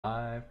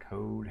Live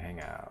Code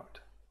Hangout.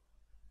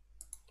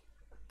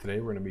 Today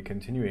we're going to be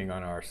continuing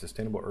on our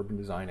sustainable urban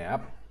design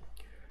app.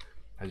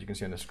 As you can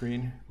see on the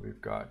screen,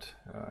 we've got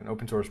an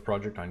open source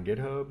project on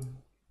GitHub.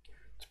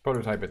 It's a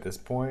prototype at this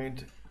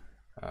point.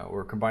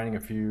 We're combining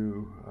a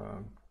few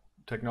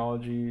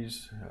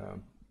technologies,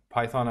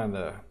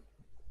 Python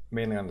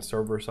mainly on the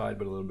server side,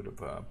 but a little bit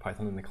of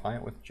Python in the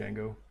client with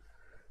Django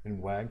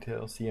and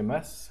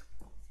WagtailCMS.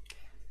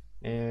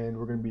 And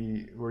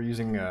we're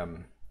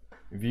using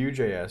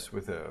Vue.js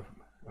with a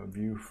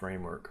Vue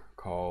framework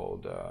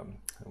called,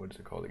 what is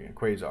it called again?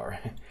 Quasar.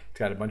 It's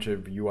got a bunch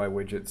of UI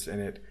widgets in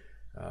it.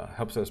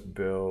 Helps us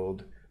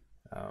build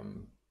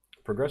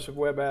progressive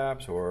web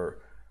apps or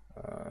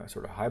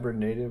sort of hybrid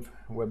native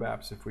web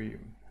apps if we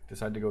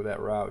decide to go that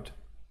route.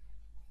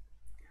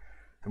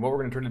 And what we're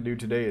going to try to do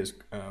today is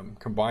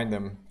combine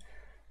them.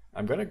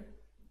 I'm going to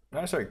not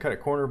necessarily cut a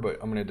corner, but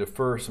I'm going to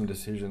defer some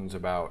decisions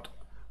about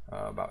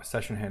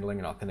session handling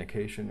and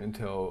authentication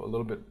until a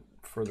little bit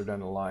further down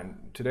the line.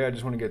 Today I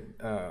just want to get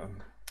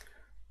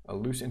a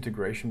loose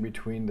integration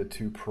between the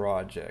two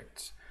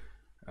projects,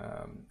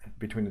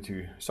 between the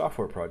two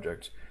software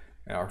projects.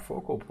 And our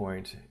focal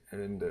point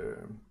in the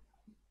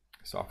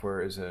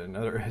software is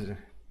a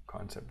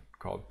concept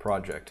called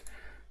project.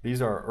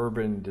 These are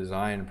urban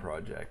design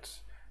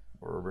projects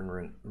or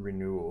urban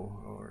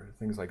renewal or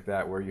things like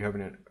that, where you have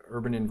an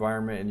urban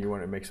environment and you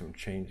want to make some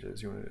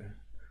changes. You want to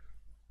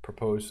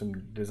propose some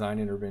design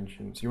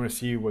interventions. You want to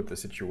see what the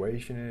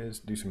situation is,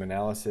 do some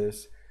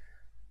analysis,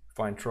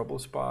 find trouble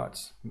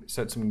spots,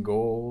 set some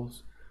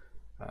goals,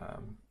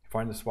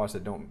 find the spots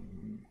that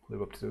don't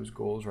live up to those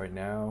goals right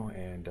now,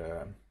 and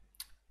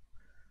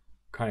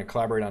kind of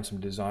collaborate on some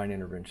design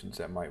interventions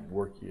that might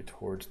work you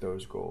towards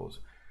those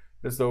goals.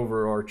 That's the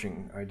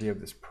overarching idea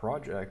of this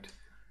project.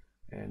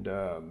 And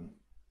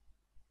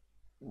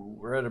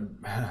we're at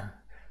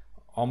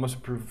almost a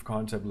proof of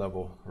concept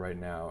level right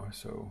now.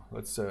 So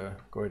let's go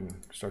ahead and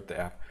start the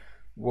app.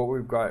 What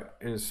we've got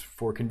is,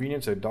 for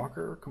convenience, a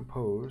Docker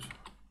compose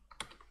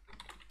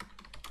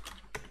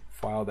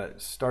file that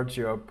starts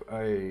you up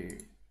a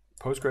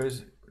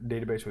Postgres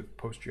database with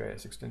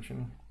PostGIS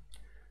extension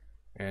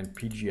and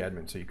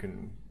pgadmin, so you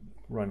can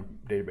run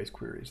database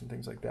queries and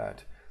things like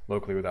that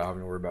locally without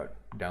having to worry about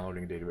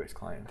downloading a database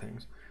client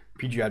things.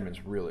 pgadmin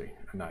is really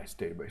a nice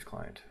database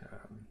client,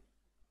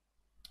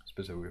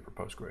 specifically for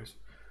Postgres.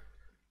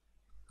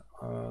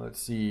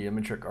 Let's see, I'm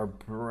gonna check our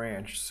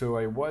branch. So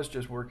I was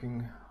just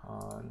working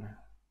on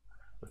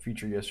a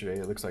feature yesterday.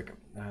 It looks like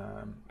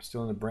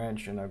still in the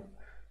branch, and I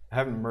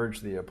haven't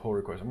merged the pull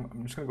request.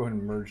 I'm just gonna go ahead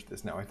and merge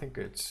this now. I think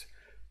it's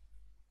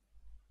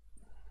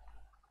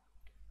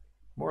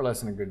more or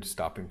less in a good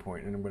stopping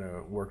point, and I'm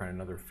gonna work on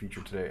another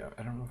feature today.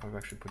 I don't know if I've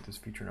actually put this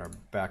feature in our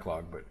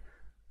backlog, but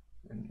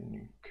in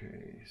any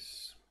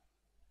case,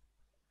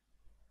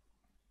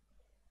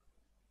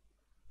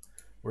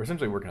 we're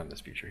essentially working on this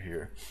feature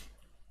here.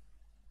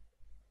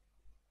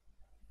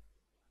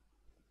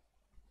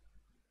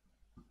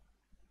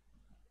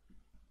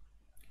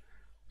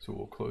 So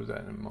we'll close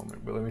that in a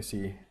moment, but let me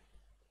see.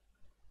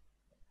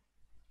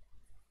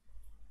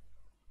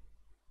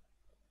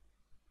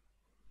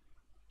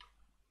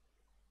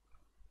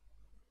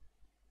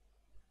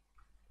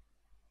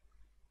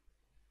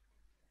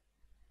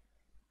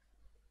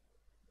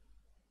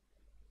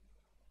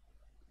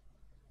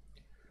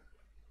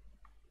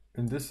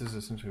 And this is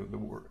essentially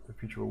the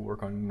feature we'll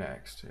work on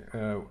next.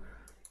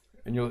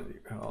 And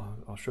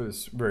I'll show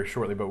this very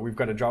shortly, but we've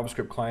got a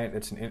JavaScript client.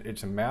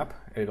 It's a map.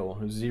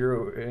 It'll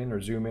zero in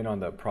or zoom in on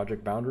the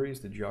project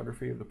boundaries, the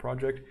geography of the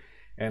project,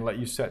 and let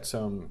you set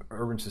some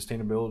urban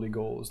sustainability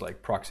goals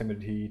like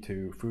proximity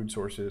to food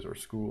sources or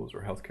schools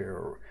or healthcare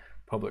or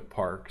public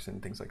parks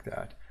and things like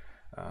that.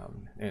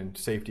 And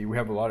safety. We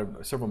have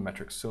several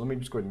metrics. So let me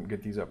just go ahead and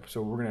get these up.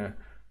 So we're gonna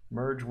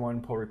merge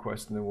one pull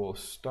request, and then we'll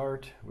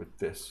start with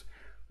this.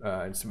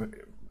 It's an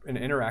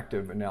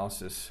interactive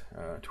analysis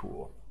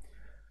tool.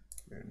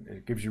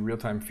 It gives you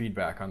real-time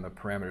feedback on the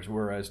parameters,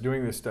 whereas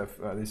doing this stuff,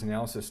 these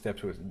analysis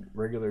steps with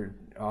regular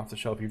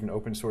off-the-shelf, even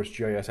open-source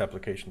GIS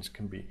applications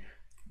can be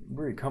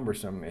very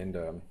cumbersome, and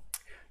you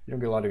don't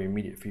get a lot of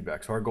immediate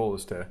feedback. So our goal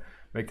is to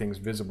make things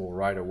visible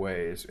right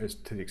away, is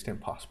to the extent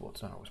possible.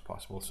 It's not always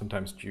possible.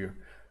 Sometimes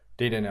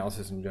data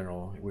analysis in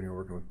general, when you're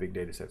working with big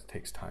data sets,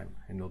 takes time,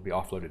 and they'll be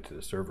offloaded to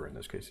the server in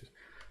those cases.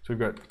 So we've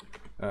got,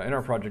 in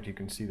our project, you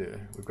can see that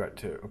we've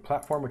got a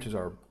platform, which is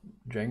our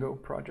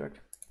Django project,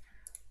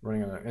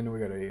 running on, and then we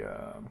got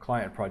a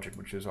client project,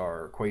 which is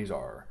our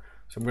Quasar.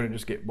 So I'm going to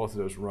just get both of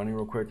those running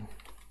real quick.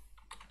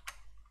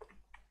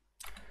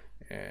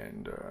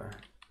 And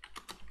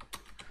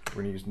we're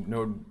going to use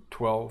node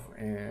 12,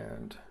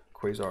 and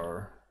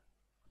Quasar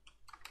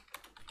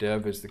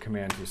dev is the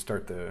command to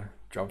start the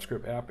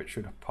JavaScript app. It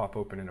should pop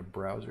open in a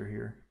browser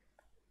here.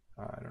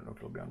 I don't know if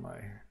it'll be on my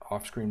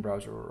off-screen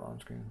browser or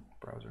on-screen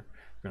browser.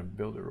 I'm going to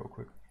build it real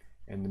quick.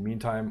 In the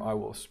meantime, I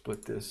will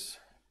split this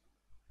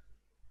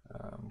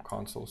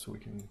console so we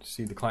can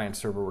see the client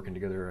server working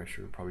together. I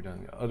should have probably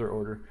done the other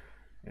order.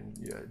 And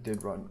yeah, it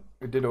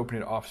did open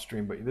it off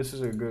stream, but this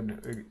is a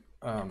good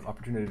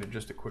opportunity to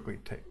just to quickly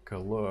take a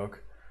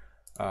look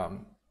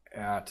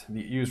at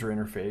the user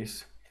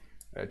interface.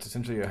 It's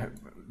essentially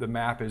the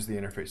map is the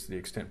interface to the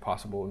extent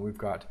possible, and we've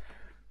got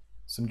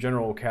some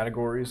general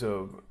categories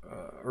of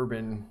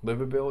urban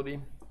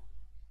livability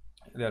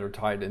that are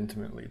tied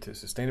intimately to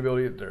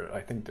sustainability.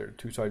 I think they're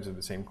two sides of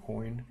the same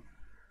coin.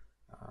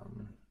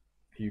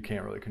 You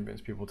can't really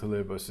convince people to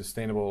live a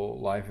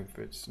sustainable life if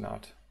it's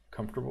not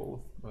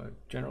comfortable,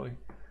 generally.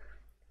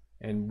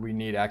 And we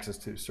need access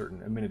to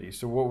certain amenities.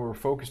 So what we're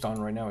focused on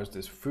right now is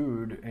this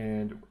food,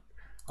 and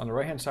on the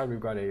right-hand side,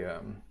 we've got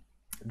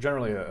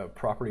generally a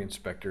property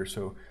inspector.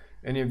 So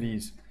any of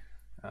these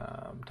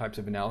types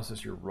of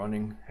analysis you're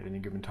running at any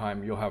given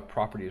time, you'll have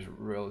properties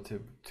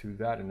relative to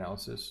that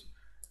analysis.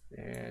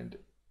 And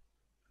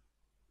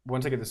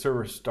once I get the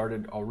server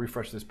started, I'll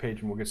refresh this page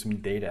and we'll get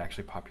some data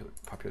actually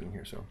populating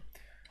here. So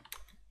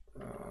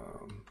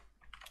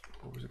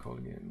what was it called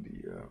again?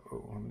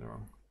 Oh, I'm in the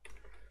wrong.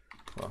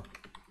 Well,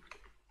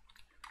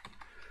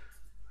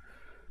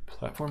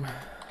 platform.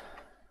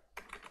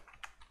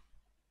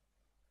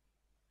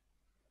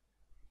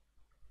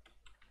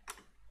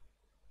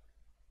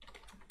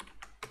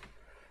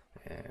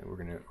 And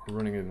we're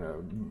running in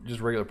a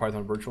just regular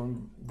Python virtual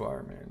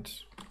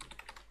environment.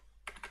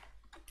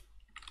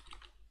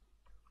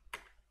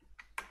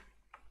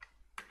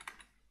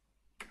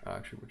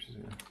 Actually, which is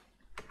in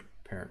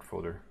a parent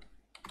folder.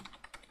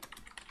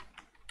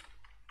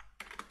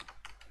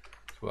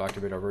 So we'll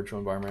activate our virtual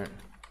environment,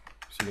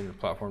 see it in the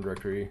platform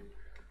directory.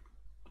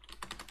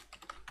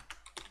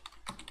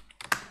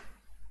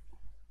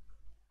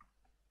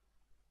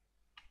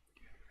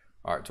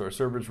 All right, so our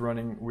server's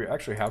running. We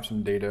actually have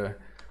some data.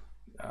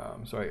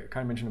 So I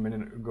kind of mentioned a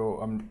minute ago,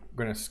 I'm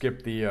going to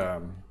skip the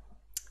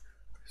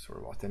sort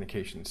of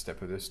authentication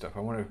step of this stuff. I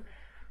want to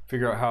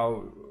figure out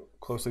how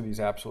closely these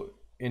apps will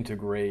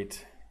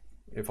integrate,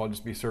 if I'll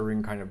just be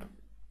serving kind of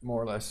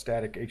more or less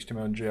static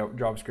HTML and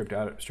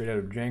JavaScript straight out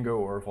of Django,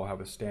 or if I'll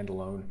have a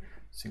standalone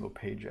single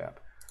page app.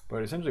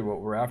 But essentially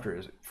what we're after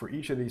is for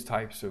each of these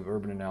types of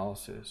urban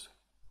analysis,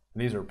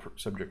 and these are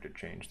subject to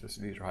change.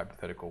 These are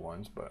hypothetical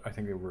ones, but I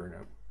think that we're in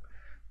a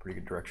pretty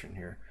good direction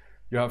here.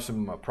 You'll have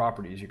some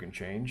properties you can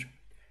change,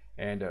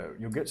 and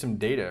you'll get some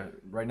data.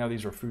 Right now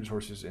these are food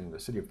sources in the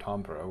city of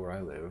Tampere, where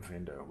I live,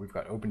 and we've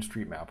got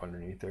OpenStreetMap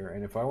underneath there.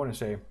 And if I want to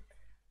say,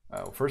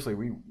 firstly,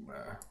 we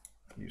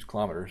use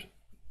kilometers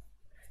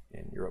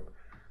in Europe,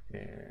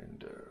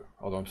 and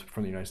although I'm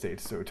from the United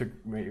States, so it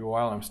took me a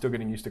while. I'm still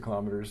getting used to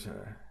kilometers.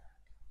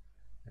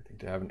 I think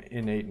to have an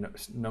innate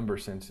number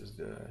sense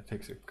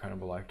takes a kind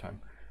of a lifetime,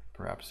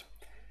 perhaps.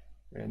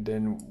 And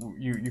then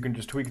you can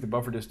just tweak the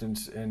buffer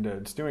distance, and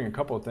it's doing a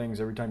couple of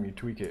things every time you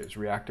tweak it. It's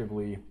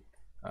reactively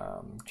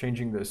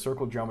changing the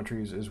circle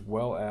geometries, as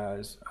well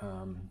as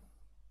I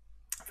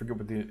forget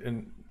what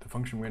the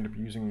function we end up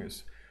using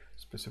is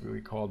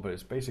specifically called, but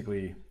it's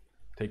basically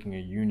taking a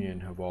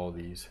union of all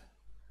these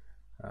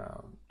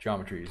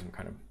geometries and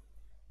kind of,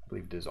 I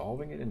believe,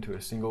 dissolving it into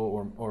a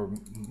single or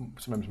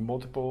sometimes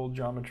multiple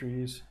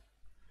geometries.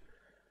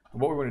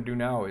 And what we want to do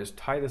now is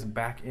tie this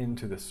back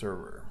into the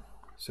server,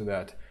 so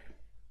that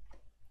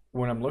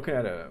when I'm looking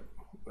at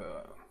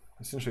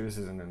essentially this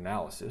is an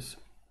analysis,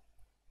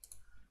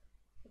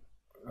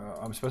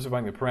 I'm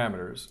specifying the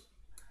parameters,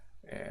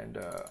 and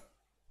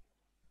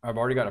I've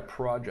already got a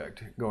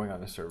project going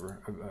on the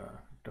server. I've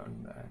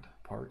done that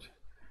part.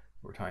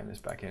 We're tying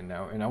this back in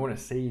now, and I want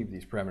to save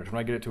these parameters. When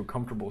I get it to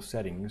comfortable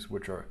settings,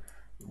 which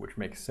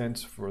make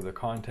sense for the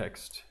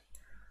context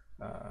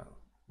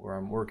where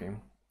I'm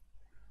working,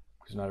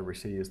 because not every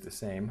city is the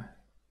same.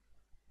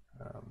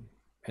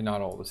 And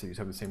not all the cities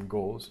have the same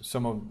goals.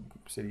 Some of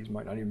cities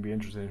might not even be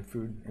interested in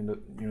food,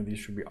 and these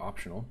should be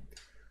optional.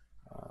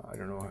 I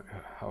don't know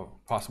how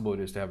possible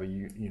it is to have a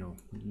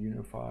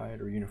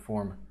unified or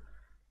uniform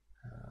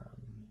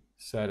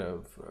set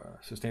of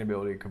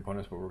sustainability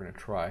components, but we're going to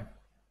try. In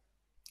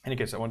any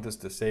case, I want this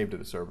to save to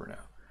the server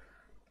now.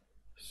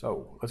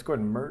 So let's go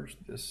ahead and merge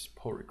this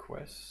pull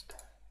request.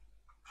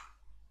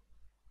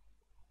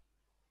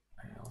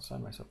 And I'll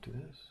assign myself to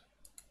this.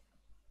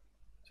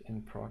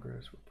 In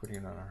progress. We're putting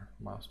it on our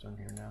milestone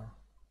here now.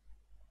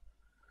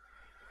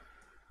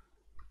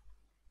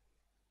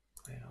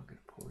 And I'll get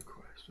a pull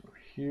request over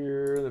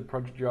here. The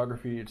project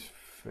geography, it's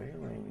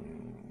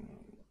failing.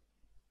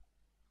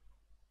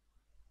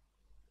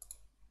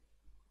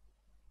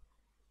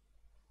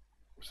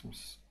 Some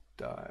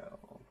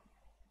style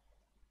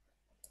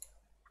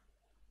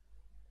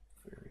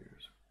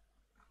failures.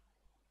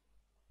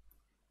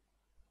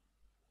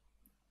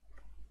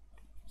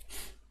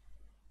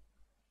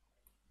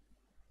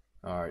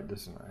 All right,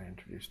 I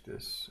introduced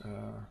this.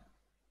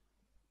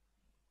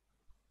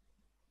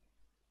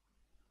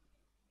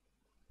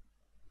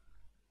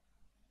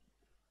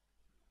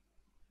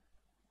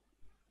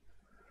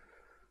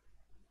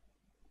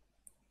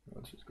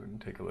 Let's just go ahead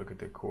and take a look at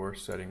the core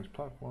settings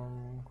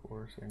platform,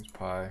 core settings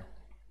Pi.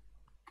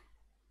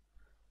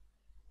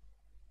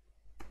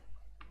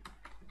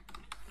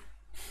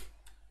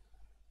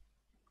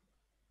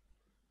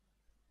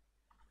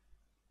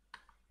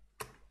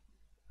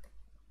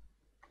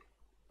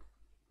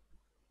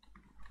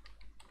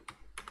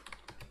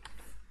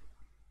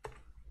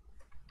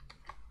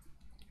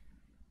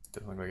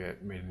 Doesn't look like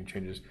it made any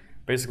changes.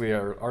 Basically,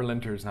 our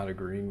linter is not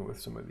agreeing with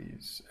some of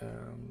these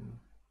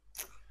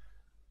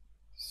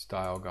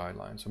style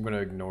guidelines. So I'm going to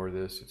ignore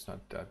this. It's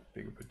not that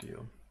big of a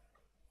deal.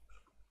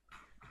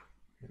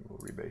 And we'll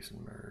rebase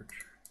and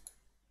merge.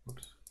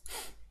 Whoops.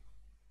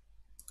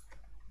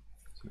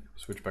 So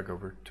switch back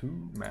over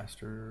to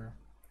master.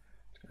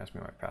 It's going to ask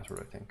me my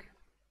password, I think.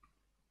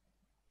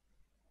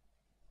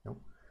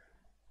 Nope.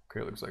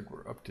 Okay, it looks like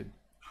we're up to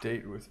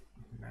date with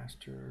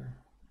master.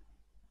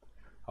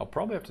 I'll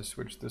probably have to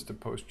switch this to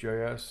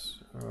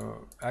Post.js.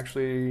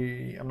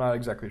 Actually, I'm not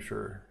exactly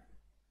sure.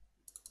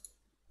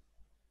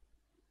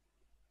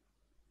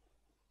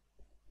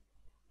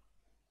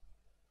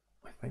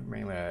 I think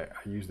mainly I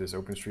use this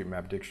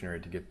OpenStreetMap dictionary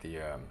to get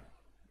the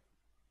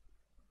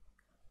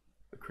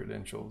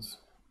credentials,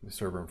 the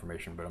server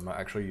information, but I'm not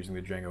actually using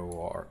the Django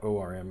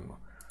ORM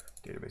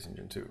database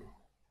engine to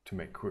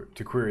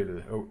query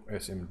the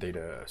OSM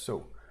data.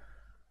 So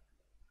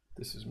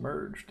this is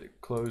merged.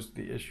 It closed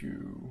the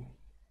issue.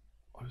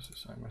 I'll just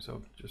assign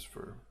myself just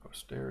for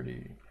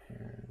posterity,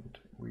 and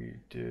we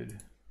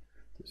did.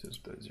 This is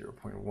the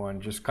 0.1.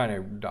 Just kind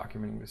of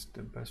documenting this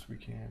the best we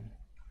can.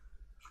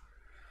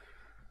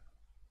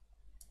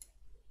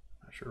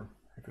 Not sure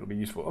if it'll be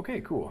useful.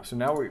 Okay, cool. So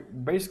now we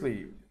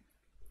basically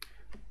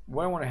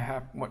what I want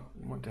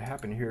to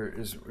happen here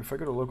is if I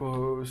go to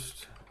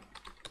localhost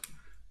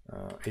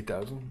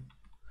 8000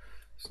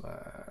 /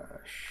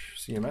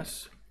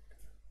 CMS.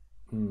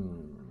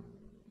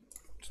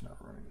 It's not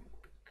running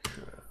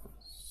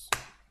because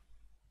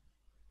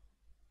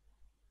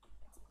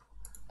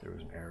there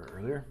was an error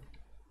earlier.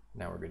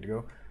 Now we're good to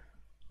go.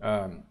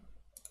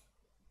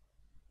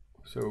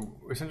 So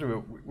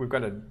essentially we've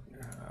got a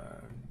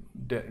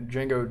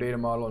Django data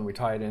model, and we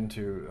tie it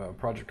into a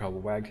project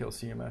called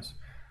WagtailCMS.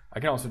 I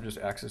can also just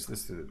access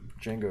this to the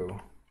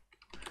Django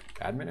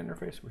admin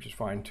interface, which is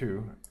fine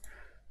too.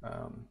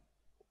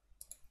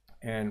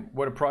 And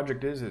what a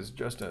project is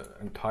just a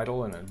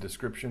title and a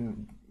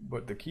description,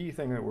 but the key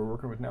thing that we're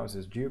working with now is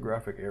this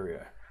geographic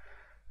area.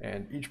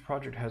 And each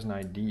project has an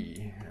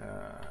ID.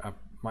 I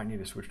might need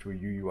to switch to a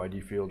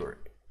UUID field or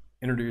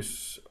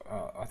introduce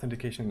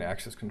authentication and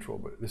access control,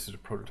 but this is a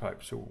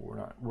prototype, so we're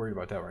not worried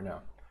about that right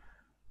now.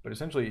 But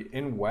essentially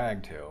in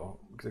Wagtail,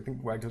 because I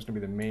think Wagtail is going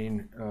to be the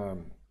main,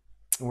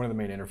 one of the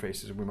main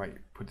interfaces, we might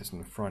put this in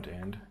the front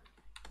end.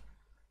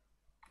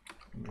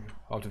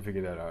 I'll have to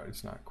figure that out.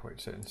 It's not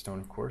quite set in stone,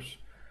 of course.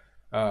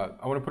 I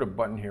want to put a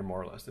button here,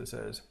 more or less, that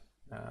says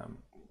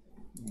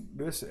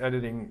this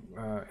editing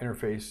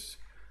interface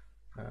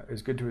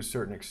is good to a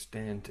certain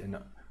extent, and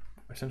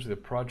essentially the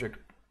project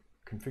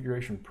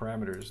configuration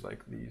parameters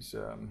like these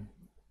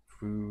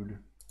food,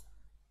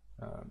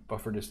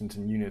 buffer distance,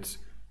 and units,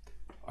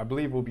 I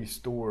believe will be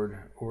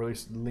stored or at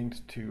least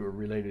linked to or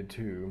related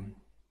to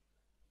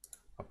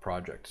a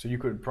project. So you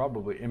could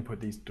probably input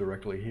these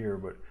directly here,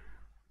 but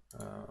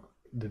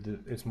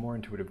it's more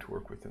intuitive to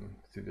work with them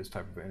through this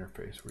type of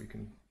interface where you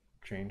can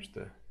change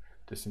the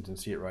distance and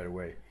see it right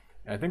away.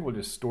 And I think we'll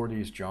just store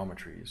these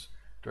geometries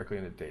directly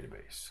in the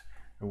database.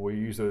 And we'll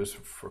use those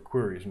for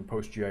queries. In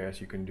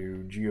Post.js, you can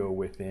do geo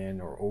within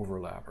or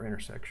overlap or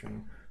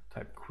intersection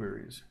type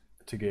queries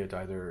to get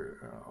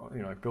either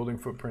like building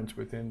footprints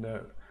within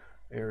the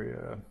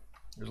area.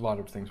 There's a lot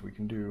of things we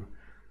can do.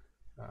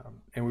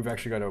 And we've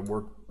actually got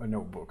a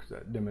notebook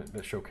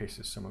that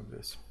showcases some of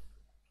this.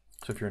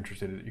 So if you're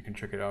interested, you can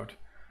check it out.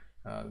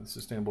 The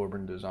Sustainable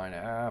Urban Design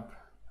app,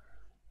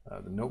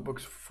 the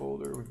notebooks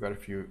folder. We've got a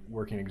few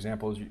working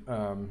examples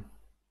of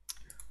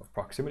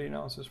proximity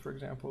analysis, for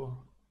example.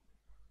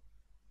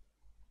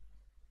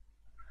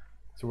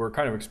 So we're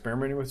kind of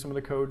experimenting with some of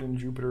the code in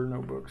Jupyter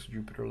notebooks,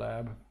 Jupyter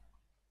Lab.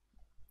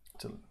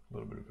 It's a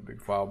little bit of a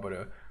big file,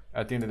 but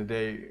at the end of the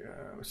day,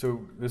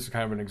 so this is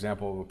kind of an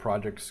example of a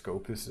project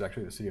scope. This is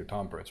actually the city of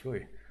Tampere. It's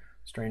really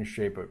strange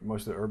shape, but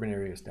most of the urban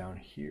area is down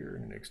here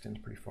and it extends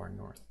pretty far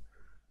north.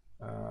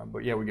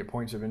 But yeah, we get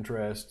points of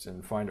interest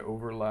and find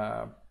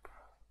overlap.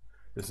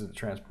 This is the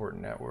transport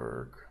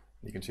network.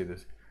 You can see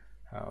this,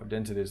 how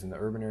dense it is in the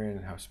urban area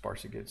and how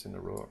sparse it gets in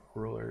the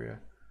rural area.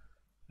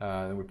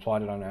 Then we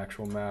plot it on an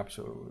actual map,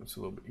 so it's a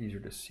little bit easier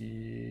to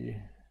see.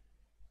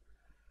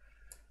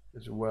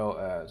 As well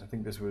as, I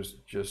think this was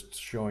just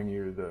showing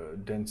you the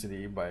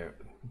density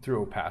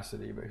through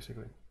opacity,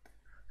 basically.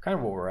 Kind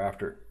of what we're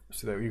after,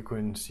 so that you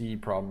can see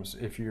problems.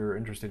 If you're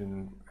interested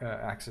in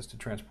access to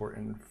transport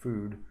and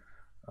food,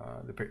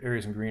 the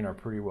areas in green are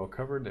pretty well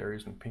covered. The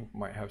areas in pink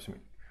might have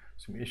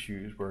some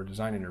issues where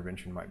design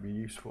intervention might be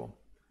useful.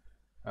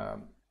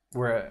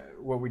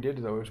 What we did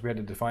though is we had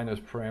to define those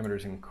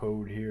parameters in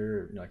code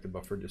here, like the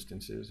buffer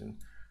distances, and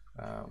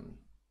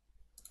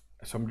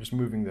so I'm just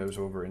moving those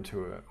over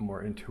into a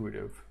more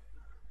intuitive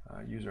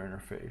user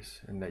interface,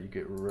 and that you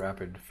get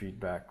rapid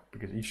feedback,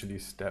 because each of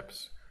these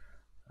steps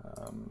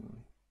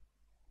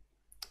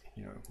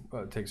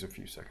it takes a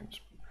few seconds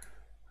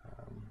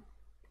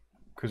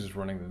because it's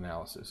running the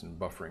analysis and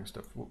buffering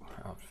stuff. I'll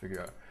have to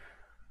figure out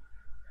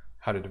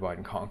how to divide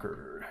and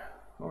conquer.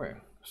 Okay,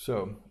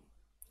 so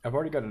I've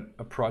already got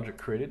a project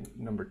created,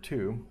 number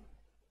 2.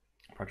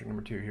 project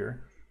number 2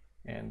 here.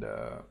 And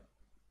I'm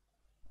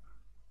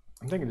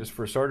thinking just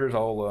for starters,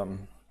 I'll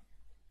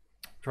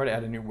try to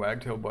add a new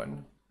Wagtail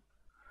button.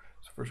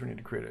 So first we need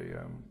to create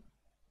a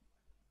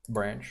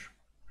branch.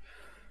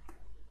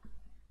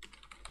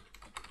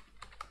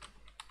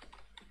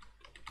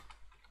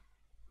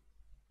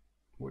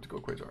 Let's go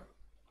Quasar.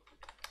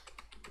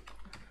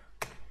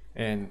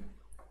 And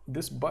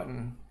this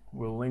button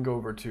will link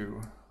over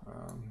to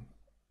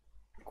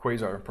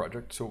Quasar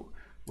project. So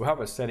we'll have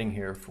a setting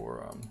here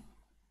for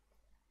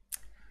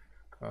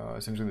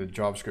essentially the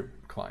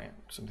JavaScript client,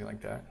 something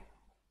like that.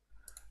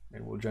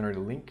 And we'll generate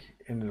a link,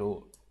 and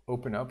it'll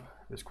open up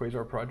this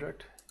Quasar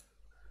project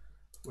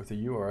with a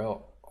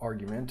URL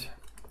argument.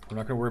 We're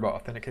not going to worry about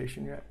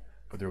authentication yet,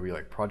 but there will be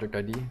like project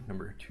ID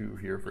number 2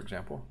 here, for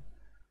example.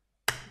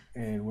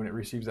 And when it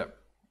receives that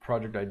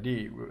project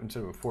ID,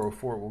 instead of a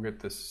 404, we'll get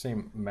this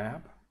same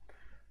map,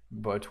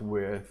 but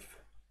with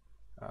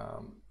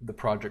the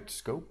project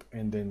scope,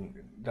 and then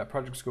that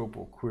project scope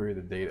will query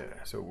the data.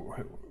 So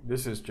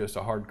this is just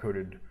a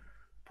hard-coded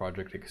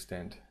project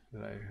extent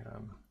that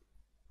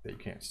that you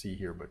can't see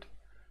here, but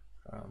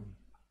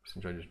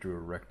since I just drew a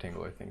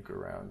rectangle, I think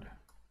around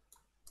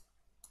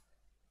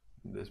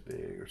this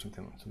big or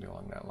something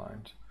along that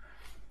lines.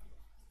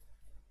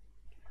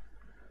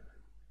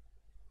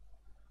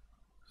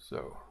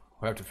 So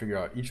we'll have to figure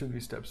out each of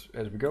these steps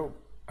as we go.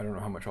 I don't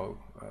know how much I'll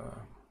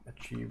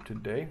achieve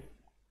today.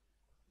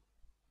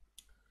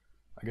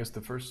 I guess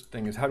the first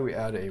thing is, how do we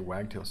add a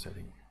Wagtail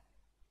setting?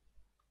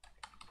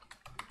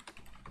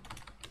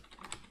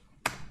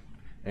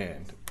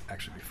 And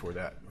actually before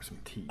that, with some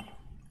T.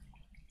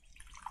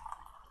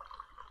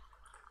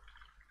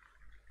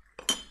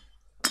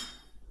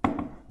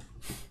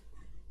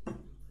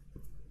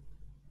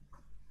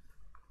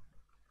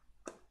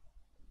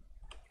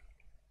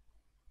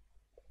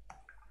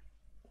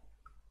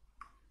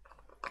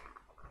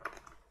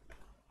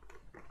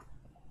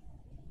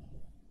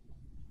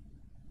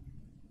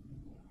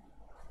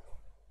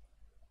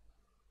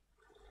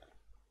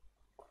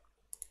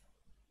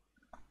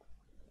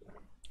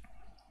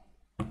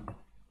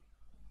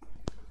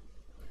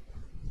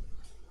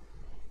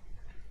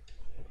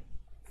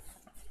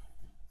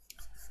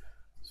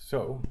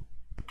 So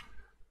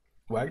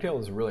Wagtail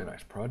is a really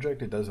nice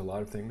project. It does a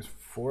lot of things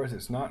for us.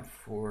 It's not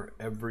for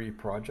every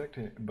project,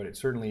 but it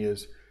certainly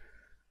is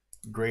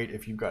great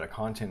if you've got a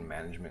content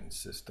management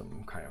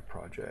system kind of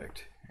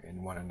project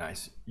and want a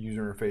nice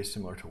user interface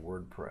similar to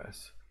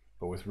WordPress,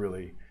 but with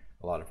really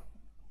a lot of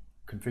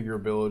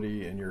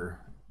configurability, and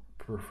you're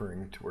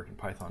preferring to work in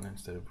Python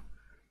instead of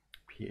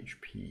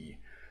PHP.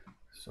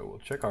 So we'll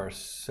check our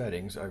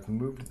settings. I've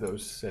moved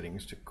those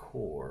settings to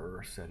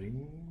core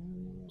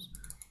settings.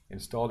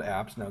 Installed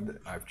apps. Now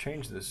I've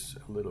changed this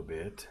a little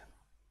bit.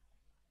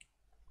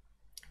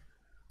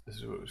 This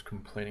is what I was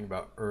complaining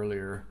about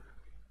earlier.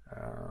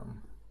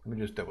 Let me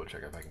just double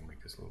check if I can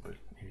make this a little bit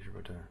easier.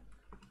 But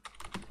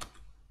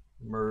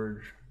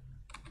merge.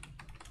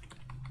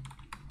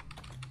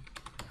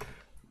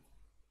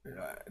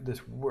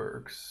 This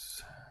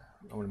works.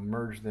 I want to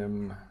merge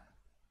them.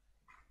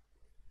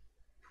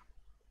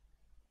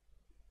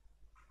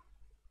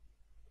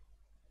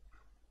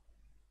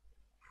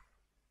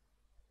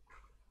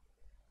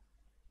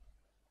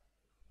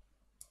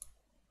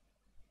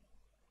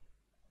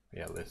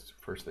 Yeah, list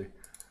firstly.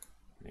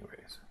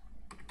 Anyways.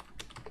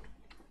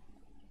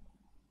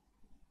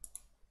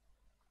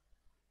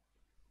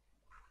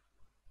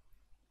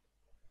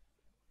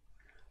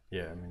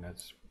 Yeah, I mean,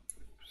 that's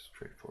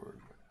straightforward.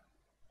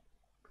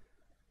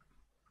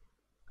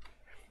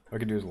 What I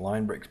could do is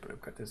line breaks, but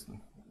I've got this.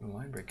 The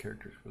line break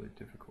character is really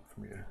difficult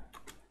for me to.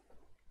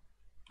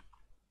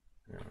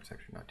 No, it's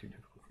actually not too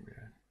difficult for me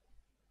to.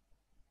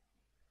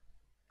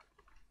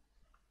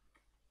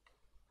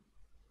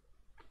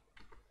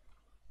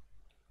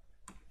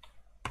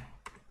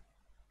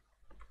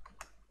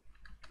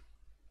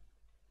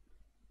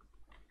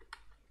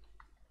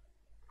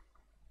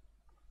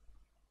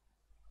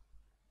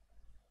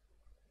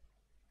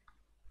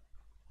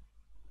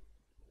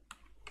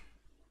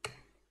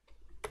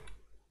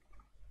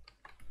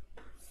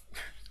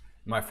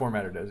 My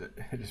formatter does it.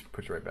 It just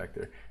puts it right back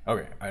there.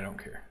 Okay, I don't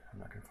care. I'm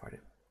not going to fight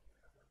it.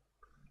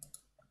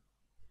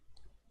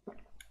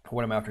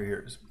 What I'm after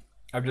here is,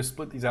 I've just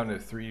split these out into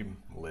 3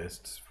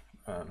 lists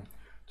to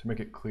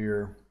make it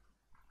clear,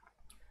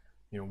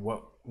 you know,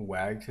 what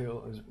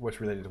Wagtail is,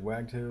 what's related to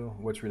Wagtail,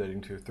 what's relating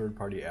to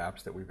third-party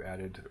apps that we've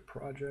added to the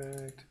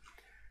project,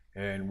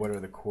 and what are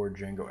the core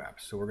Django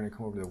apps. So we're going to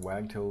come over to the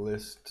Wagtail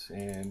list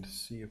and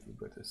see if we've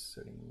got this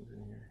setting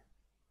in here.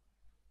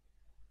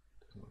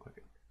 Doesn't look like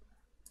it.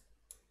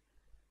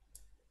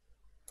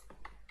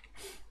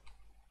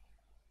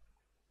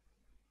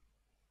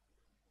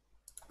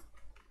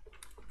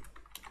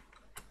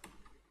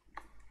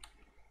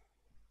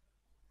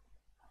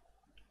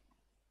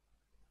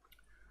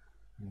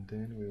 And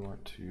then we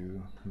want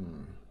to,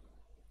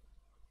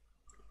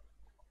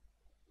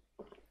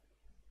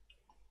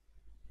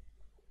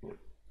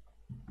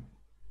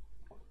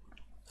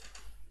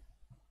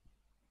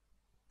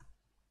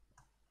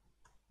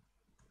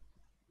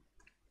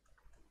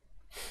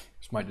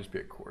 This might just be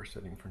a core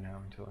setting for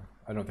now until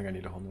I don't think I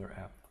need a whole nother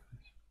app.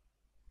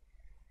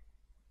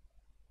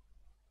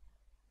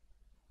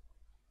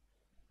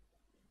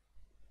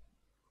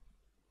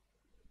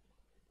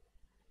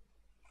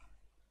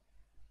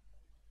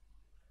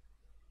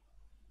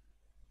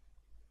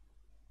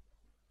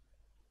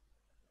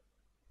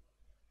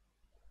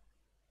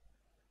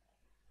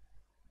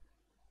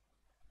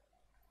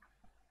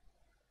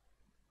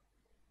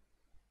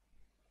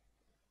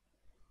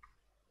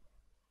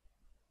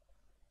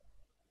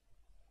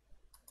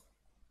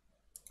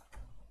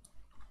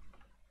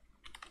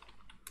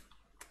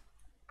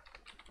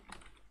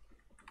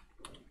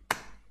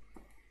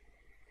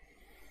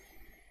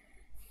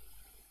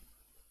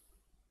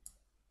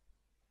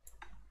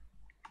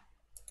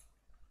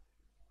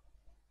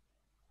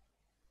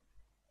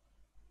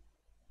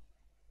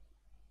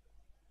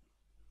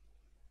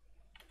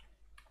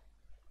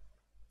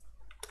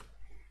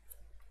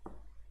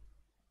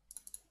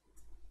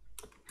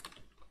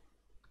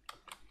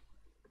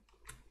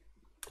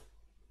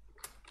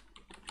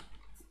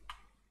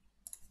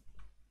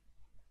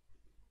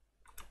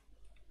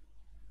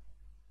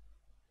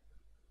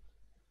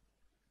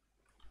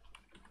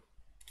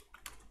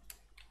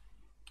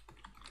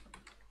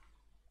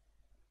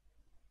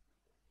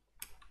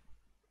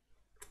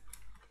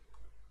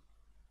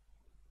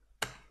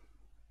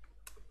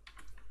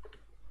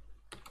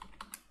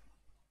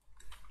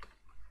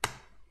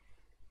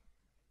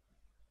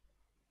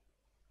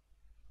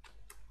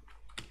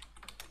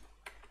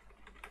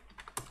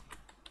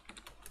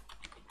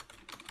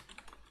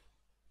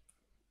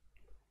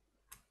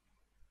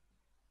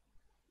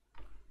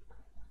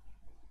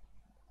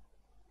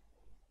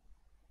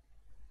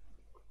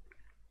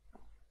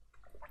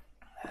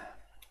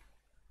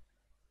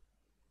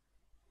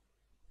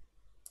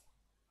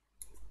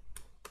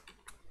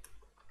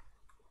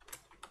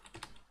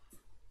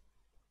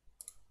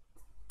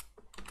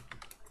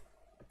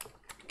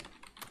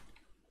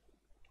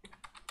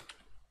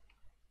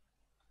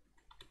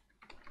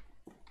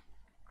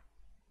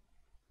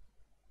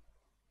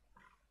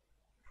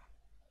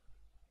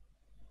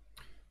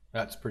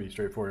 That's pretty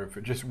straightforward if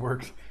it just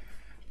works,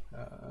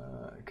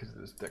 because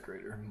of this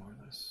decorator, more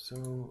or less.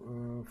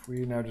 So if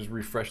we now just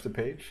refresh the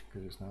page,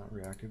 because it's not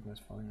reactive, that's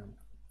fine. I'm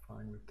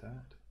fine with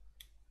that.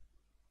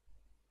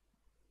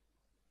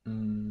 Let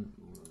me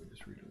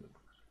just read it.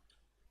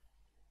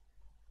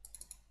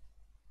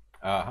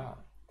 Aha.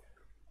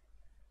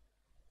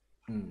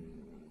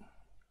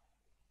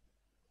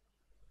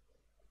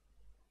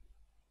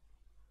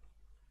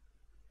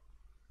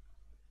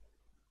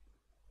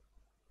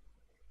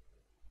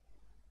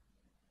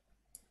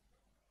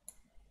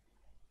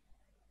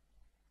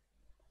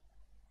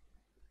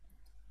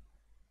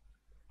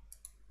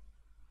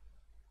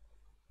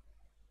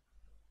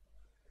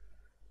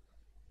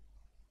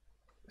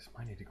 This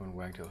might need to go in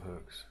Wagtail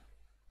hooks.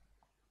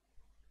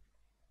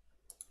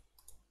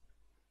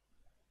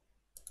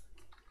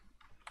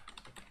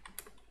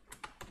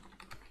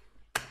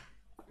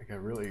 Like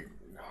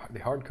they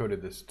hard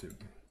coded this to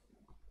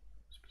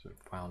specific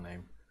file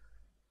name.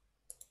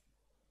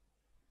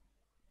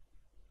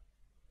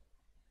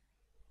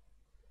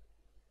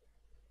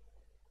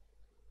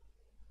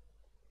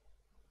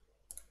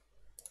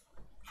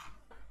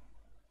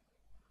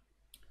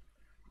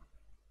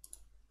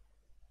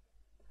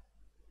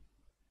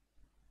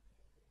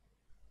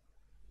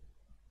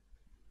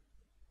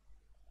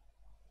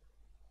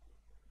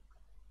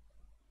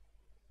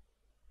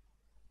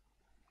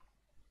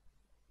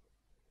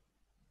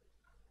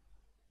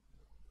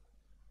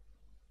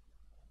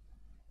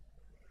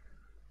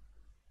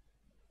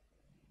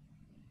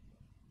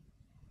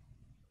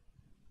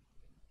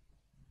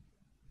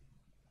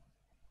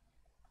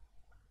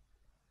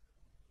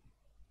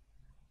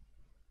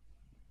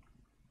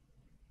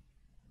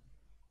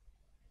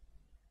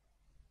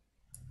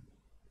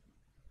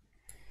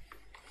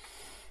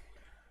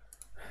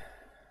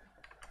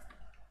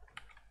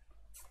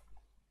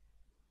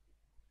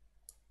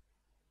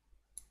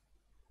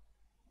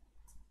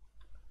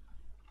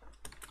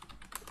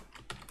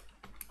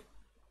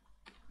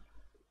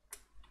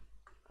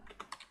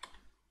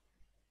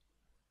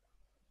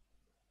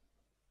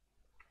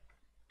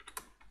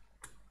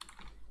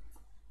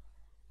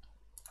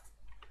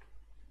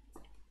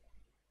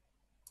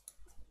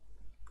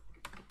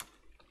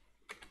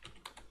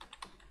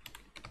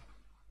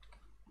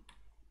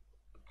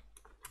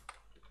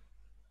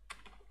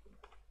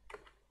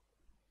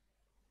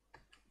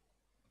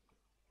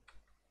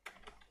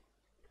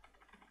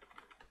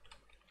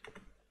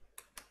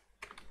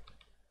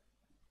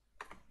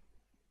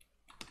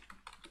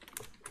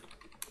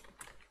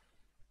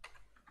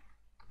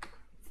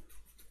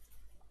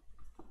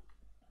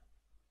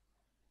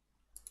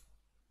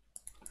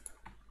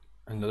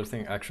 Another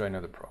thing, actually, I know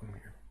the problem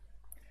here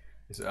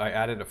is I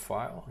added a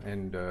file,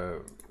 and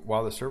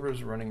while the server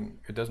is running,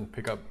 it doesn't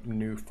pick up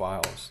new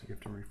files. You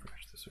have to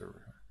refresh the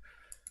server.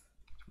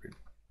 It's weird.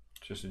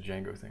 It's just a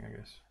Django thing, I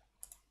guess.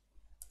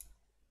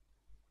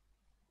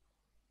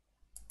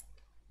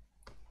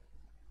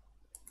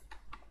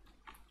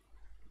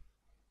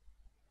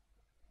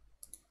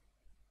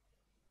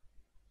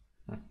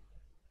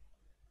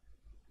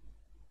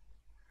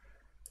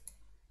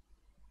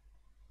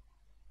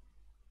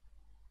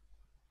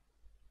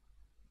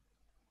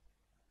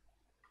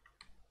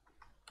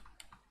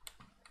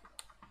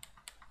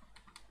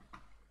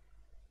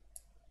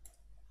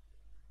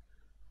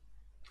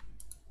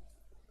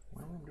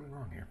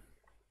 wrong here.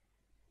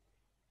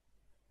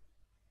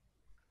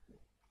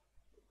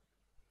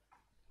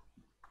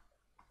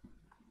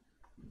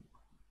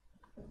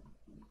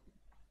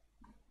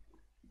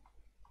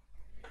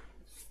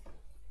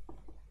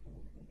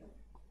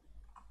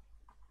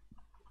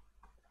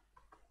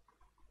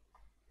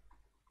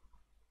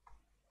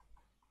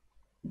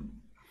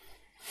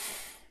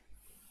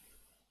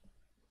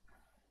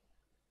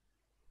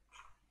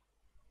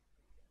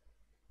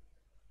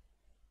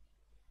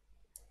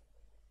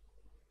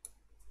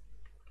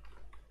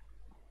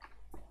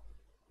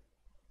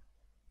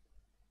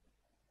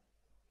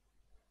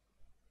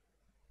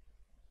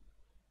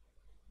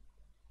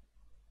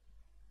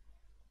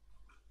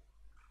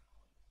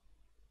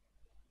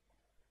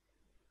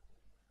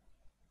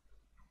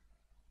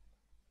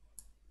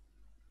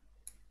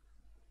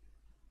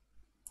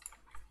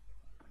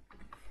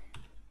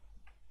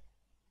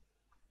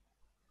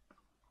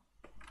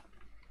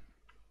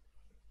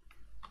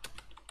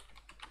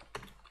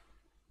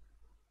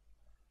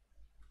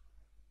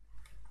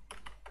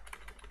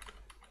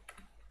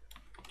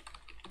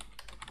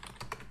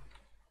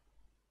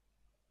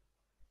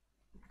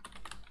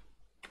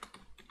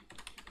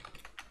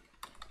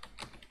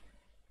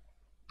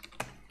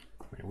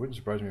 It wouldn't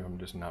surprise me if I'm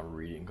just not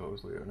reading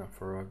closely enough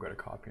for I've got a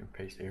copy and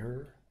paste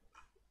error.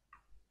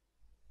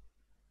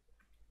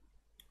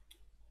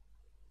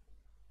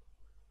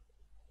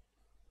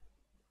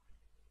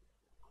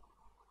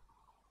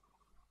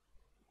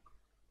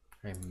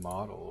 A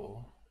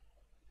model.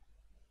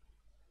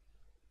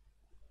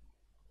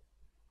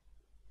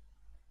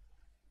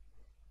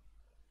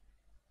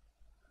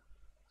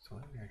 So the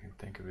only thing I can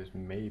think of is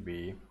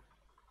maybe.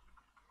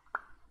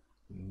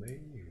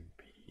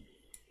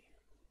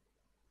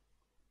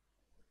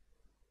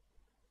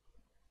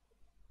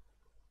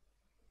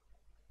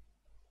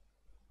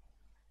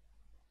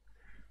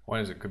 One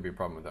is it could be a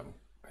problem with them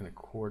in the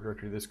core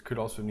directory. This could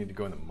also need to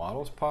go in the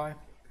models pie.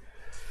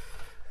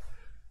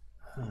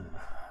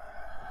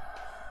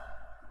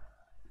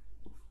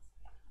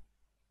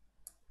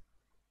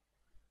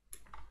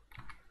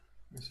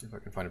 Let's see if I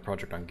can find a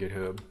project on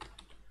GitHub.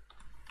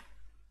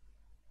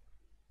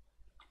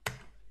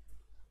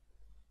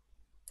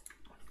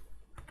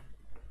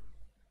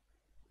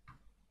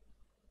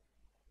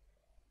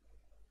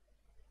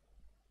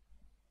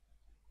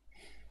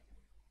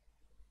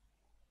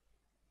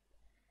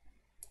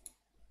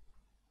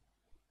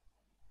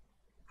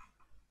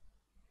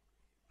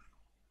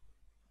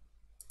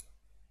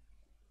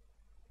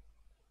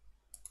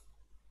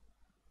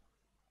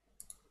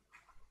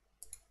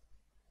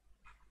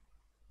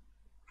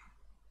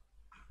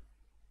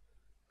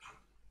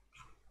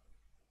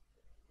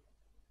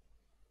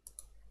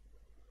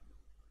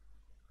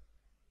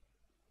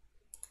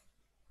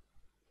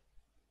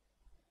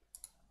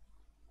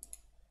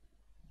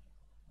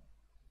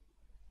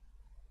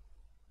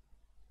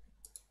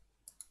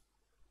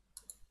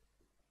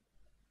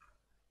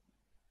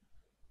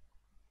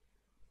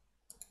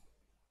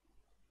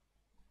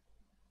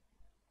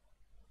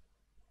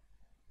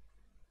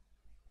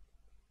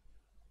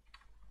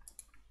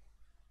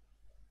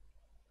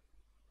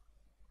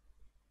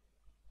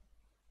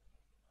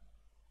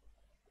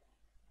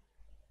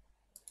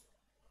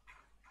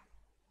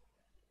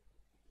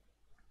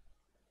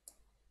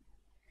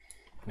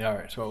 Yeah, all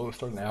right, so we'll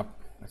start an app.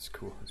 That's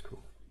cool, that's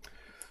cool.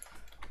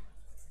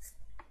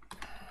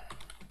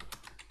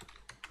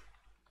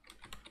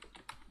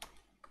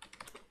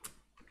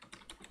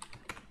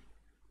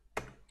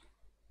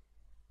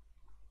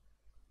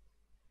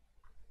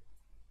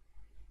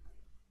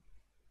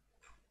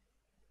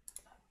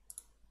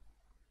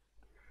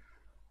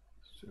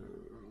 So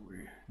we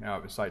now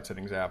have a site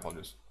settings app. I'll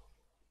just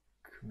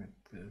commit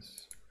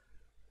this.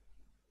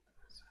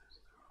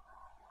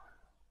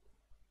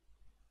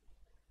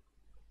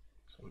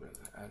 So let's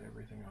add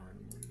everything. I'll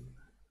remove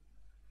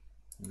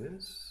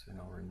this and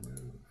I'll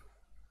remove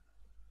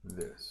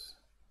this.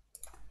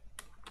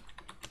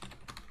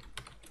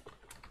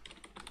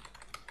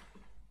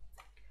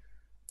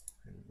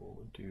 And what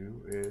we'll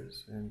do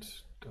is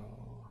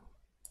install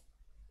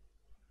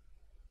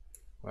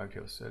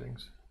Wagtail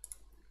settings.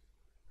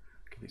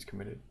 Get these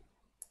committed.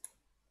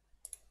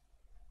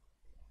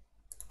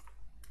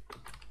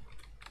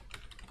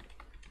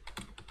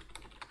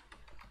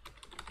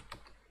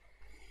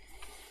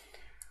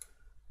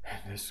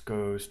 And this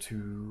goes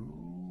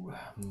to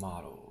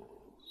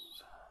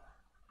models.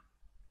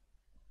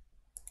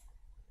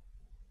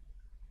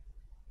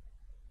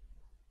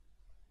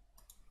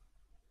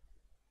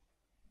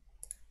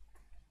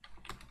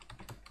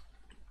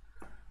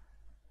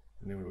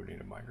 And then we would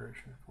need a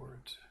migration for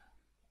it.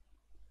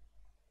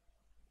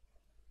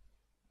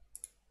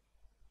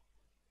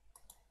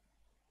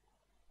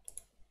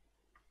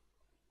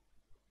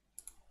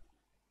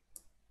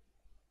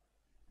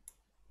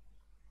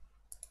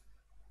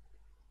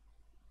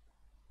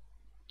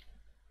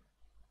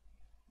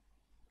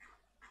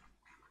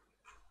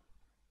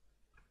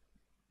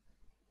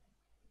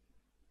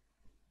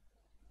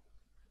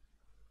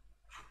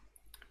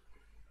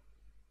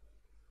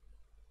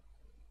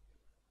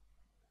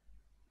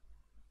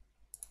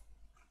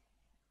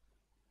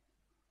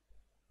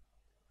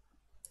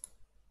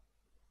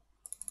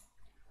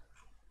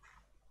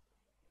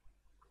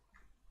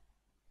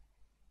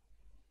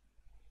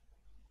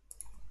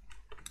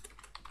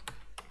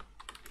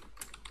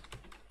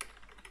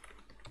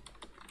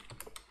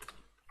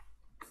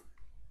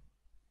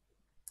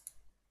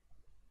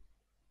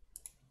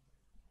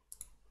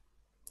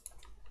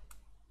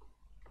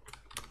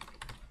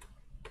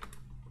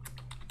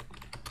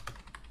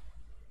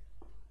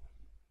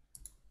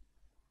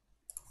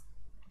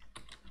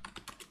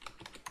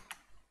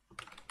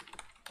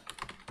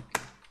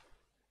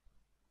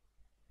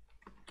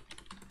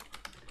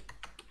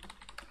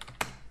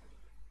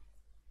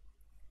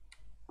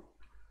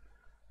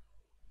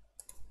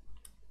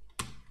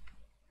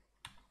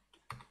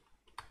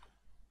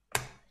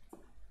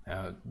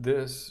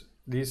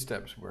 These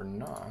steps were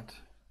not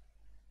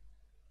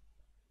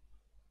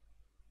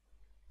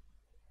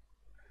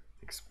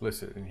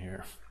explicit in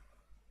here.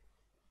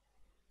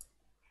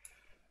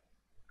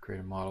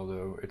 Create a model,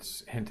 though,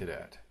 it's hinted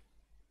at.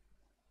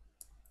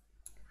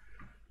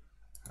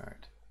 All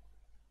right.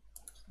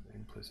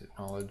 Implicit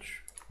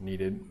knowledge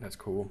needed. That's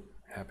cool.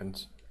 It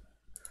happens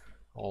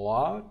a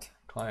lot.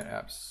 Client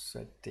app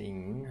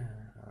setting.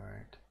 All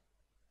right.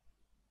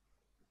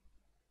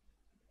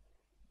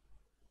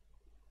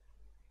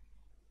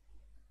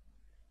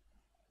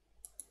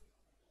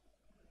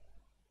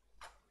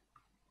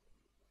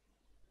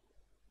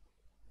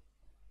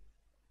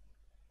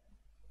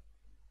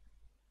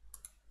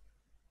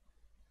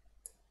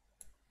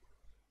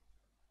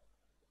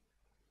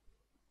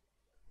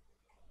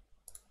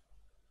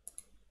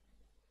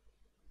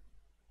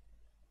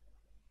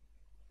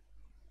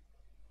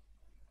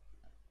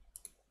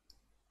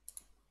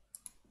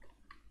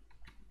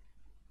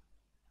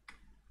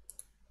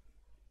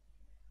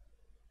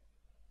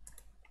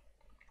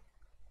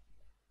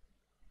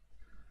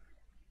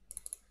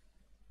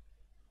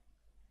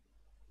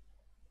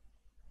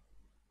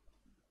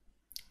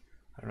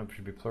 I don't know if it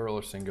should be plural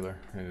or singular.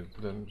 It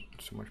doesn't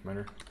so much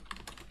matter.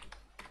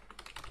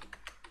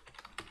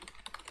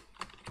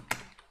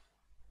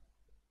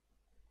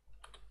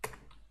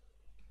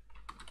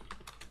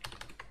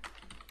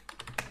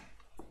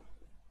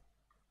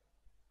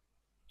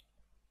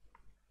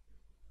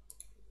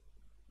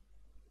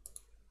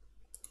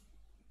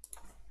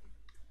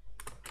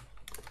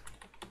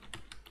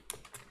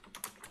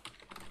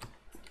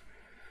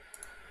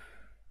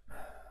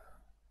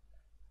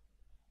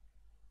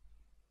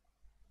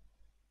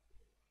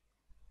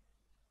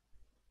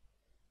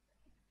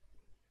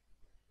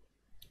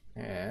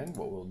 And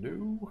what we'll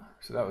do,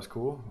 so that was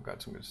cool. We've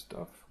got some good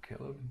stuff,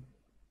 Caleb.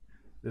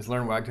 This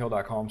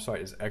learnwagtail.com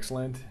site is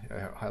excellent.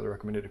 I highly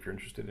recommend it if you're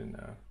interested in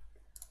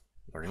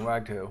learning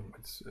Wagtail.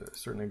 It's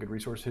certainly a good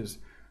resource. His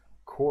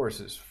course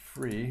is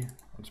free.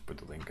 I'll just put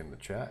the link in the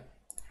chat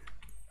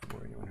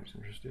for anyone who's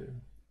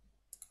interested.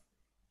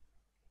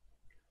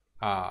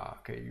 Ah,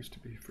 okay, it used to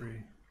be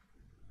free.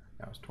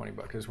 Now it's 20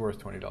 bucks. It's worth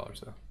 $20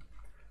 though.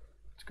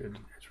 It's good.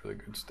 It's really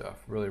good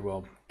stuff. Really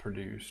well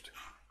produced.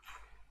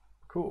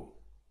 Cool.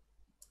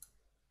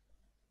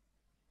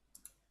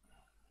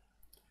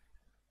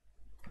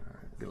 All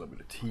right, get a little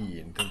bit of tea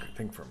and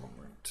think for a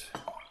moment.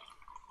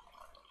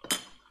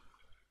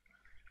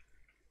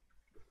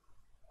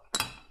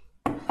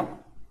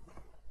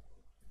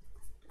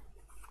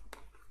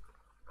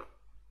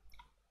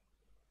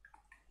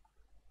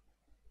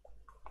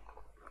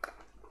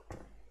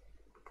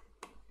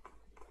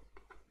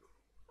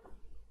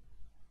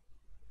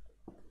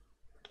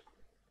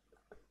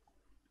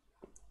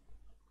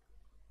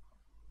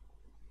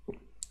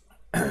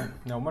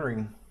 Now I'm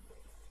wondering,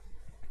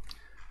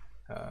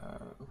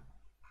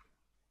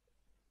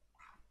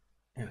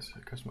 yes,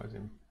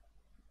 customizing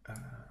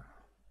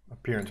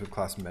appearance with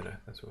class meta.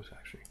 That's what I was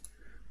actually.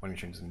 Why don't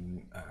you change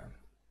the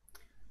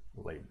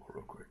label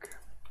real quick?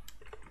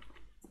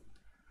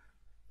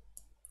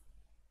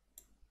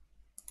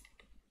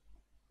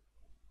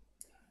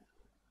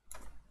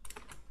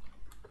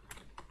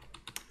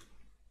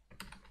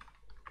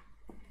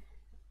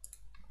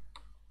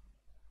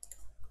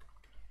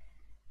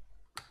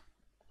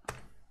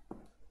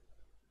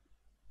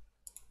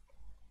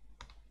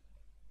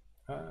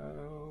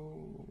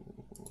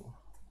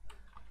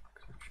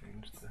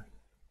 Change the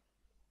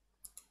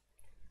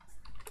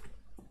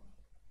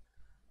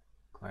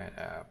client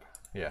app.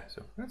 Yeah,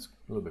 so that's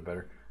a little bit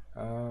better.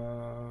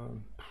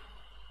 Not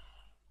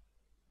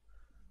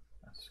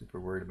super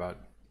worried about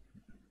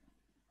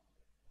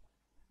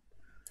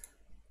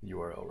the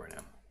URL right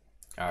now.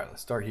 All right,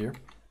 let's start here.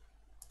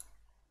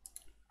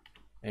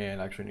 And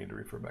I actually need to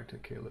refer back to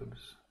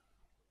Caleb's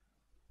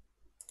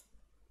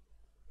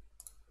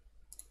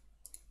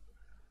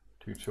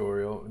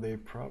tutorial. They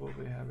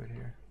probably have it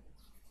here.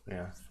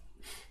 Yeah.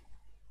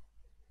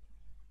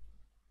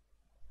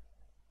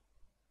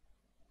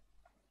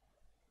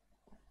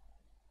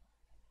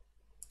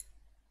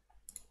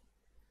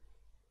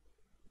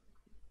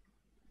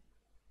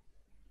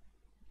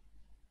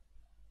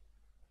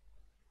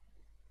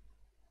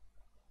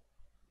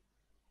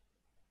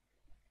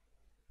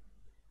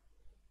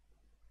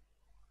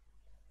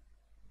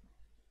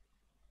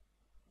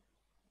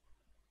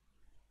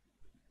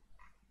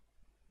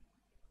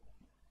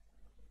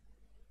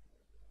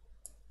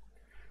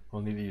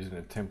 We'll need to use it in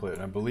a template.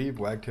 And I believe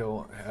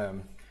Wagtail,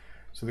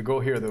 so the goal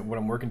here, what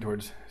I'm working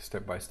towards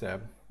step by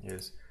step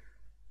is,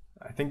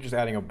 I think just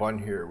adding a button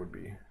here would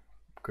be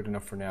good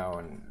enough for now.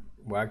 And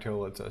Wagtail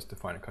lets us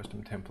define a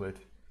custom template.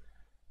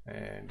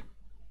 And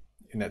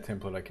in that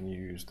template, I can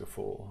use the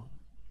full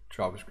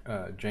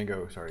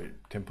Django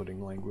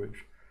templating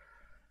language,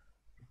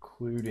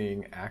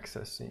 including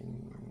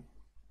accessing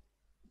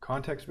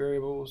context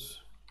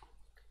variables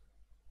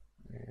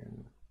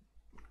and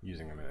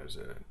using them as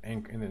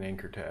in an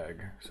anchor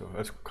tag. So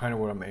that's kind of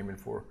what I'm aiming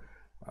for.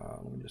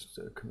 Let me just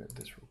commit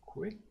this real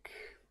quick.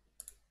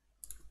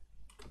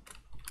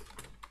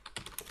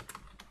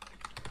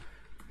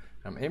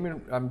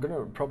 I'm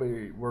gonna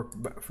probably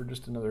work for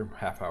just another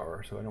half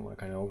hour, so I don't want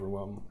to kind of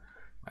overwhelm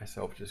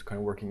myself. Just kind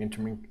of working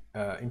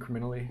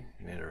incrementally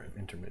and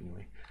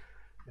intermittently.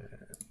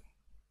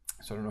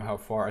 So I don't know how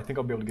far. I think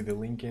I'll be able to get the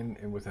link in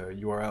and with a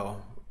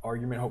URL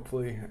argument.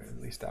 Hopefully,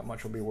 at least that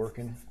much will be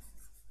working.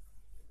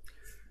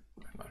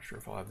 I'm not sure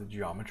if I'll have the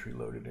geometry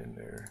loaded in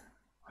there.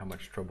 How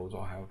much troubles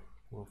I'll have,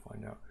 we'll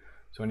find out.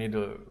 So I need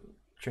to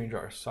change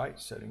our site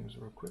settings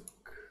real quick.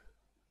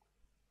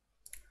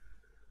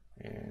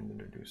 And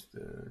introduce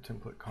the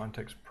template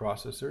context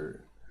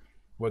processor.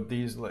 What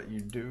these let you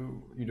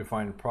do, you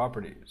define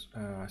properties,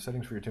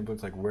 settings for your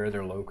templates, like where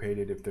they're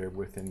located, if they're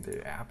within the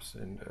apps,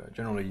 and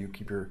generally you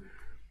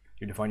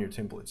define your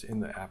templates in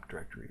the app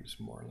directories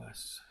more or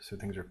less, so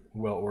things are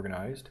well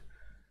organized.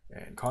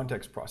 And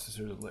context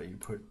processors let you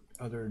put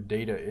other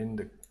data in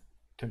the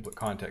template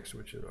context,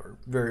 which are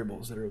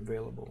variables that are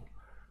available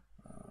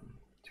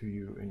to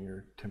you in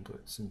your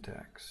template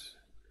syntax.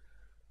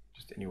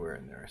 Just anywhere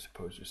in there, I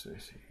suppose. Just so I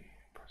see.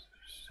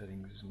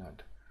 Settings is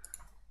not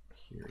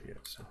here yet,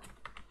 so.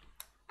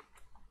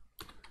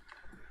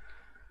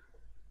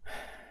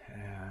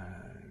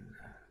 And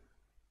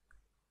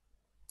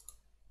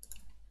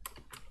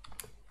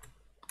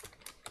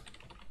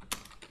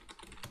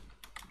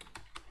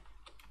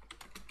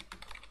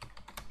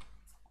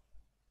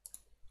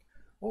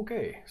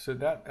okay, so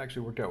that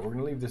actually worked out. We're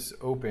gonna leave this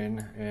open,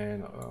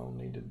 and I'll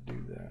need to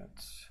do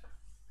that.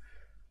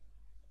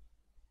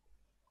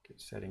 Get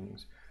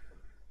settings.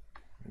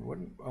 And what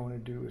I want to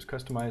do is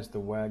customize the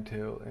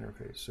Wagtail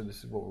interface. So this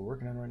is what we're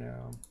working on right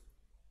now.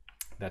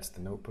 That's the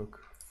notebook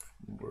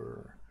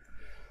we're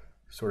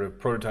sort of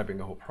prototyping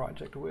the whole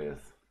project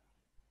with.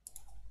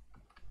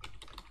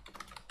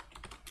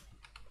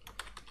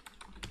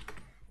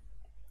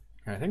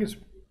 And I think it's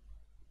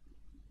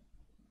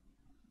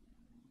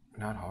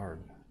not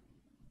hard.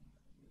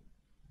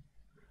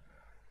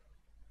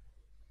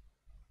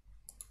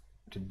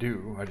 To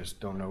do, I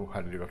just don't know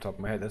how to do it off the top of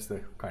my head. That's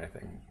the kind of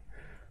thing.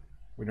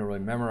 We don't really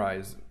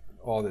memorize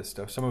all this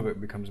stuff. Some of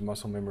it becomes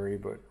muscle memory,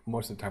 but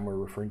most of the time we're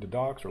referring to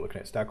docs or looking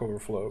at Stack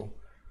Overflow.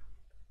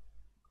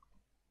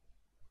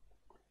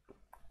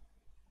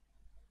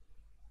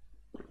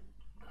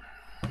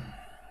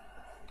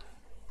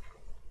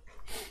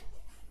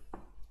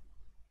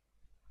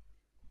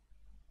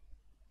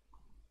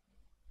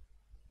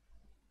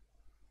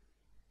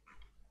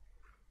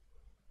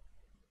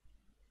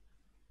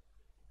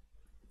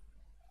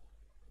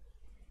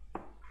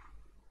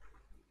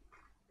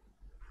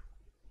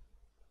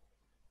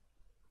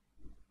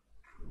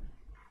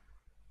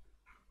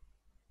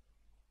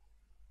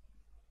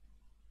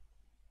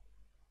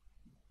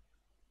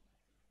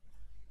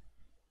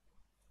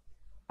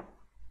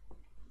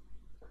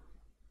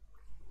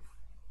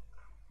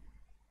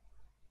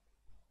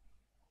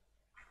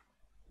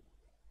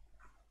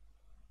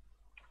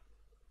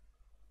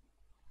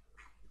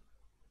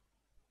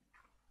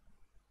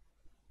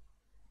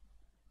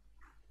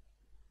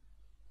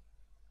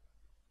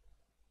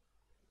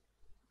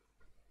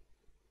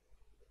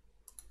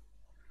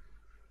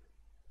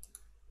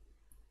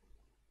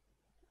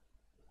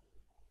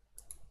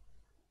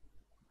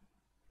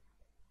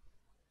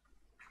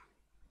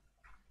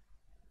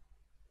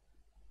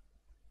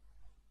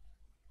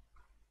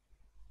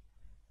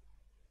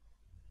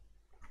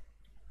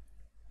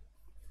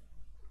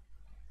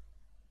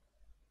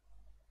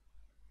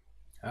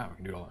 Ah, we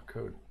can do all that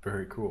code.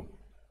 Very cool.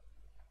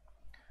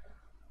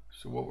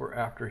 So what we're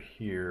after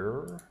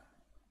here,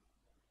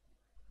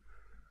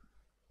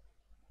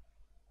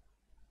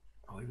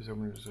 I'll leave this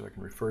open so I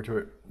can refer to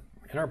it.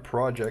 In our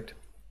project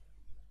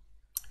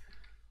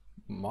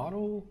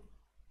model,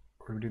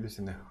 or do we do this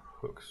in the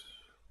hooks?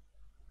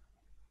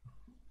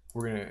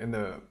 We're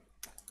gonna,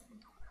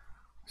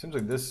 seems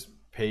like this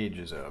page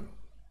is a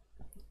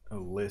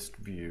list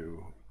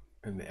view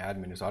and the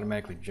admin is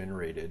automatically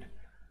generated.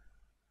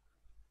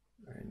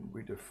 And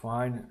we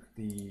define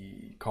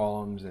the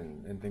columns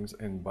and things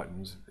and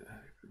buttons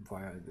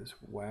via this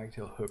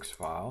Wagtail hooks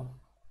file.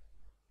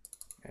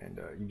 And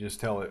you just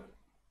tell it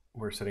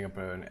we're setting up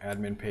an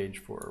admin page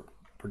for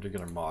a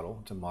particular model.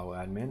 It's a model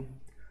admin.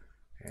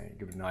 And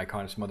give it an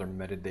icon, some other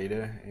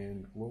metadata.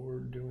 And what we're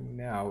doing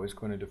now is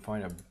going to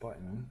define a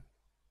button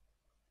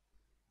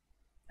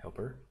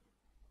helper.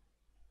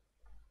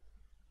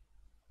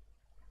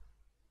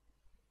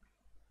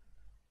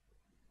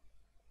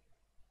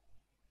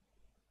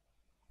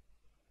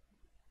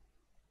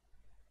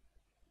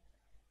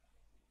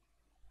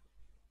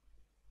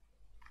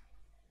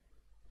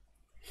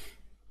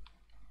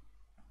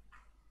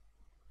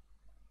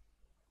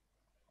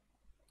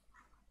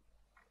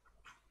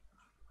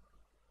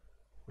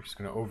 We're just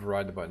going to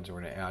override the buttons and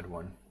we're going to add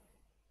one.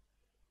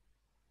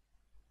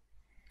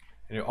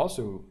 And it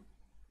also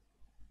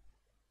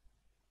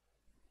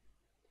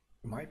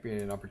might be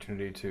an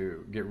opportunity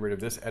to get rid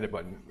of this edit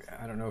button.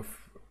 I don't know if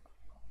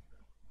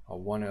I'll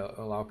want to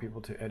allow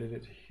people to edit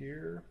it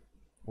here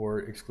or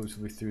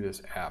exclusively through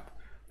this app.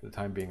 For the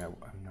time being, I'm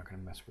not going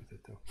to mess with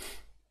it though.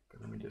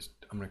 But let me just,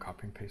 I'm going to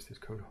copy and paste this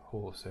code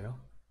wholesale.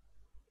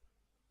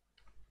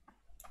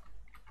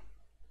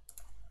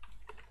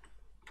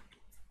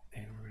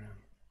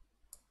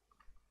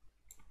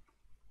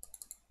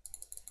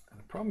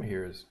 problem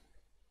here is,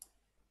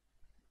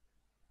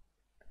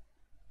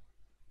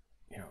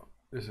 you know,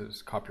 this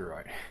is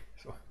copyright,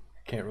 so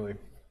I can't really.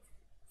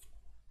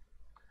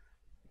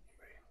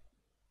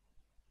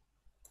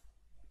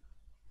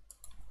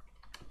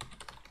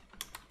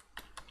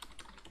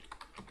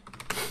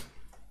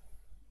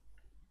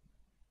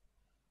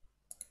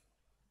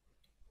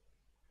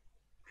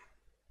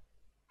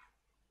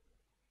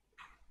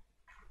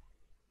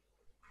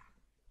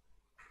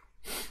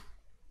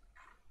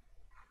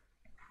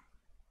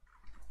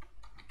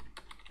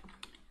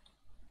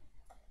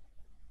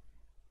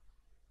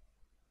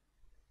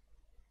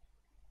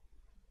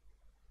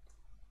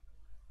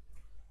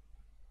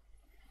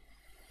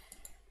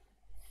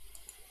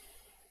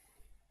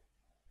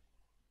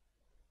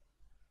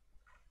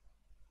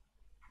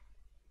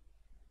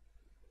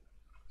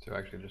 So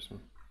actually just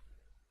some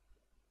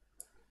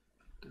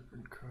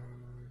different code.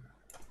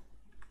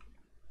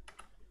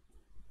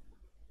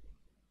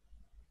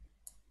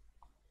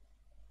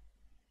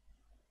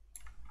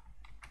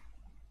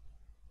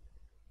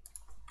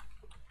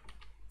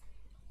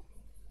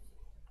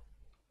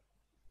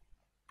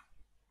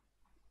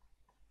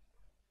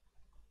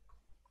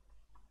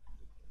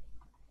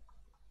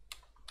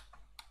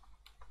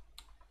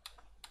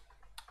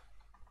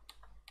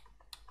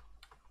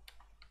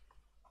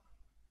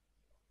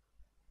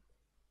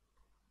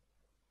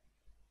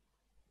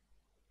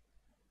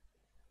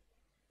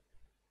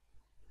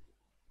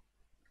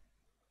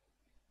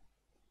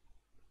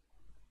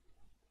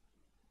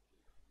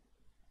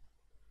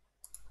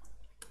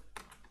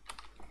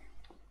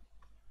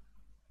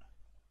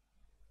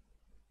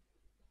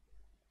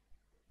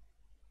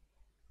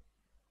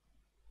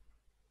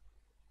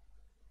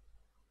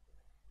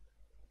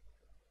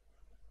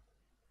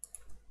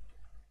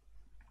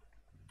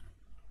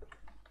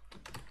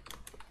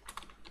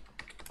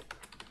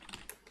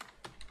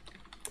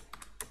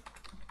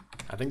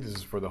 I think this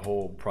is for the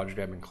whole project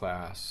admin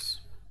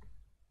class.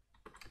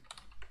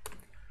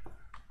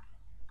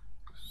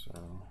 So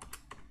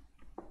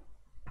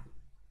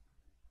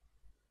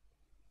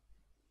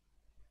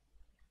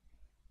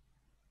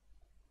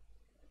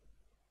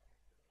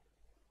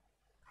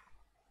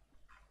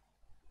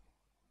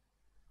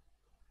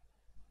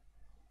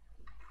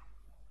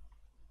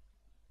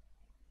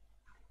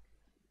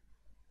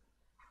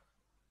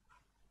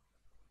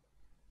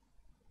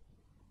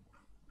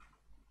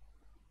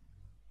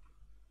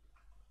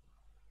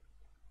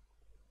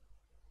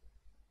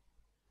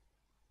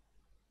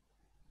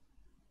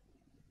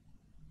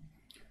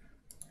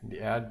the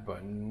add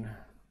button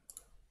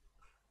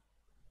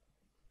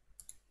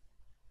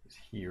is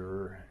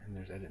here, and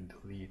there's edit and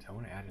delete. I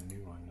want to add a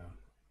new one though.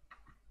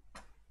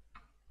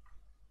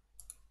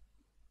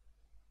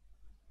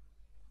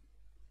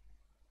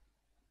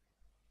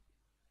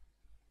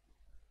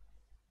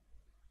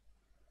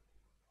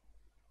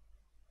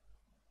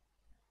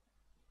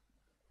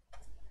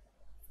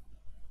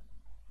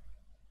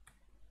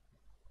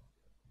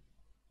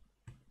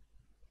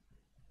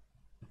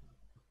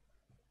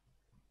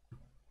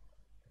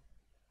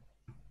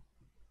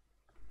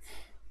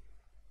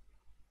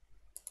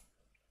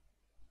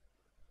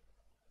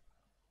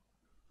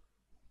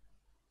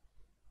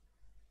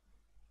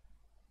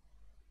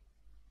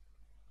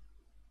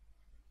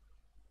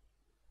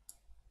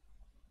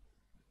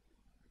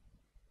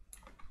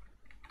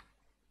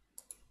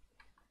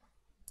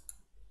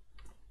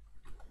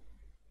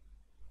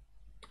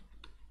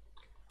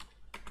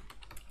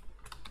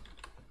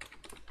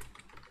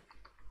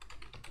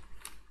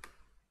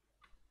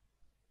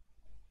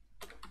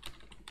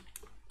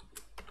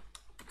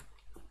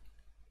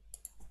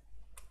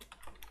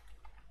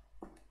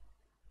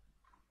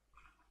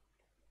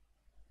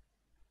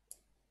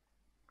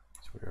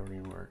 We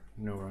already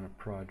know we're on a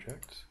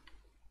project.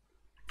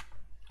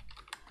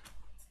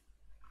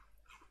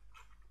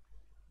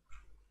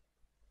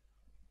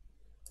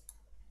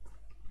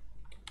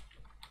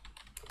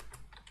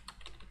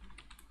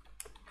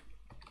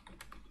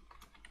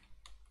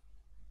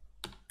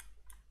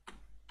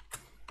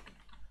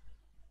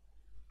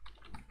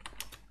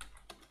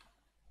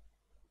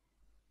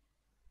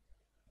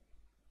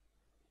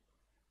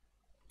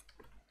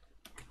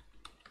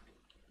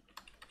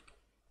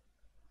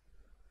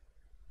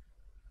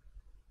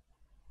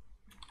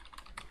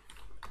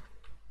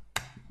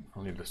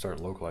 I'll need to start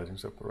localizing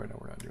stuff, but right now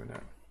we're not doing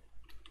that.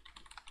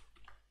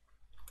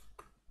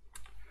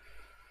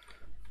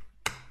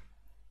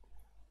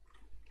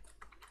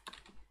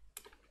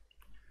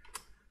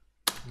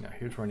 Now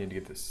here's where I need to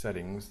get the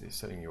settings, the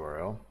setting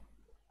URL.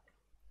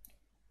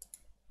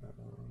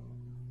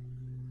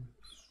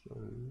 So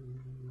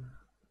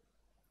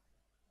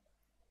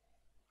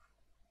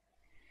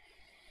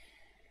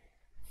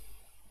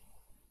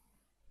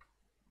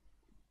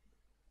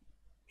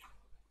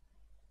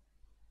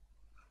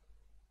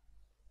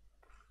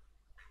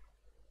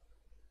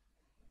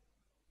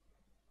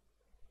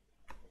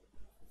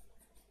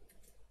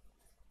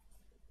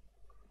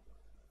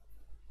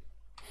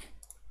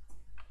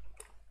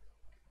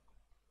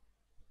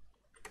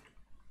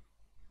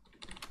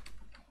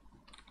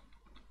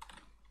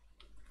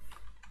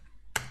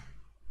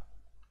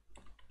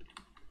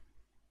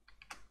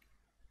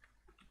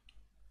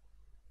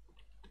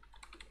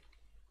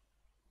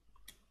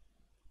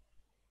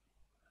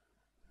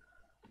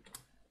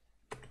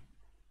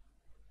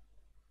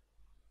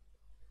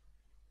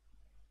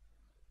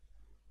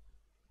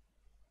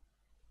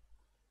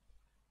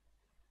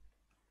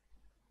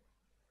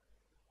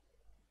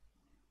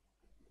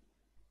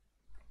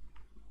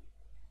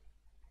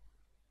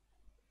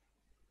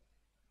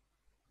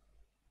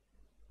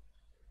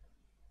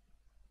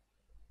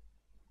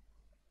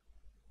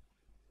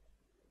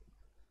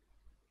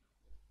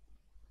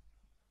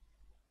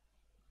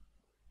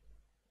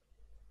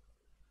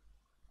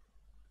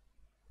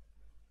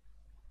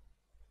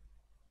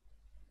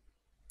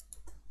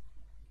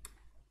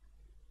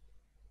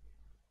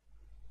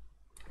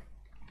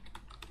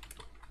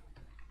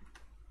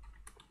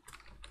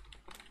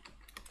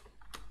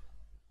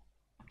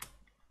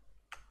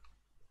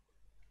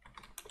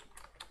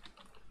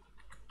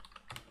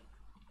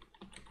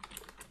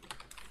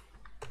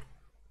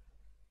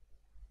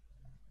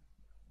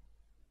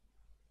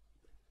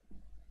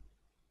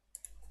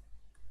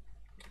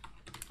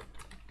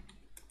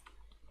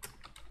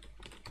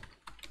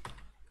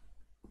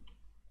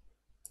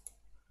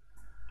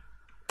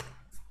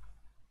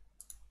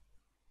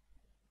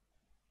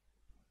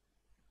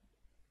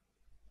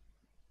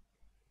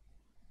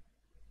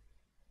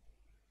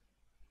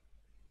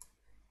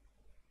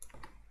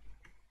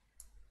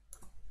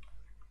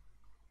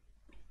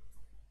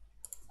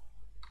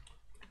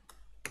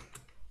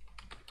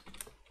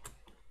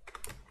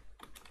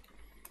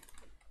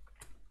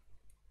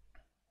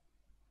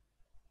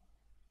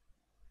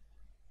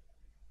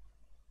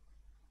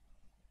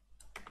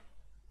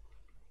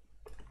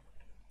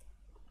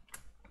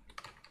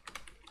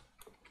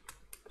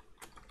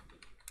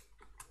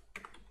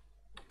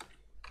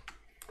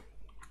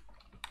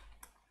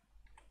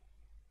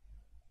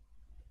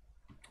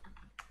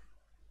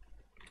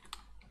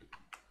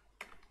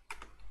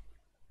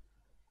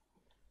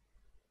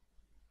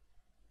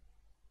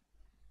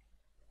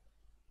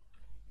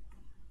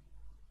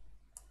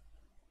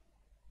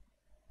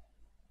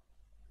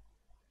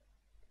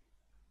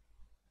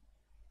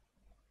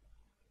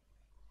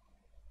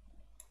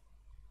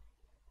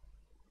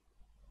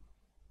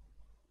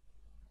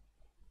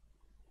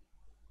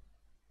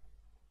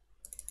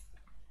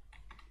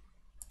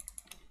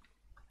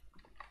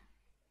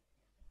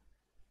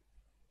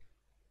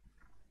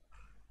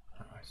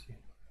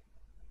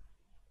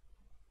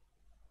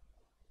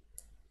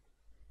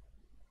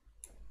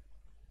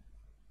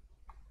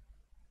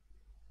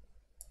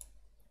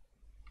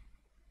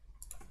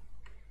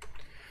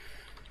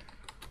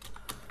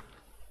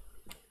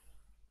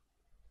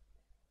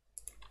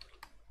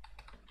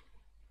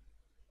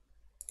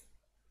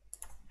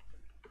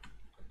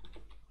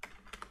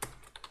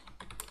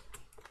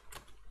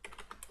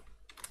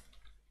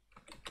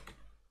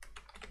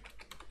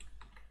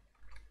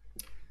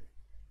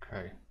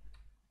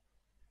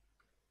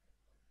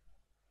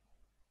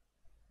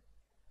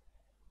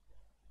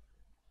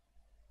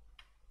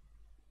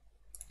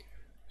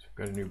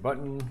Got a new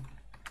button.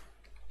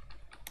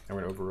 I'm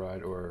going to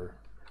override or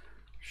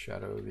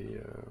shadow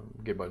the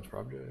GitBuds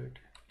project.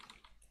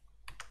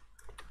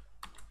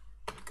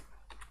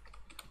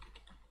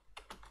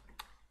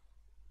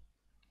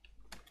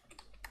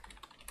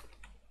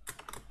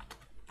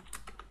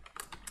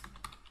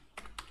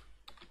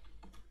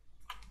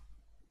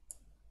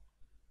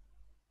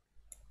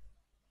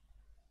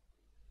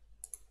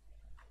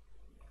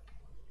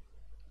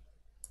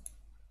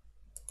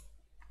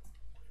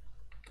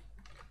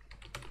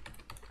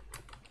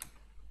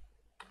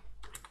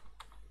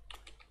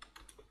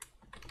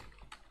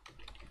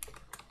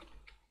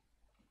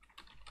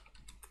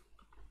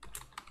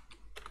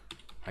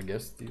 I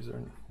guess these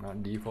are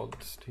not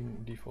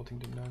defaulting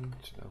to none.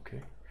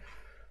 Okay.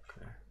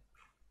 Okay.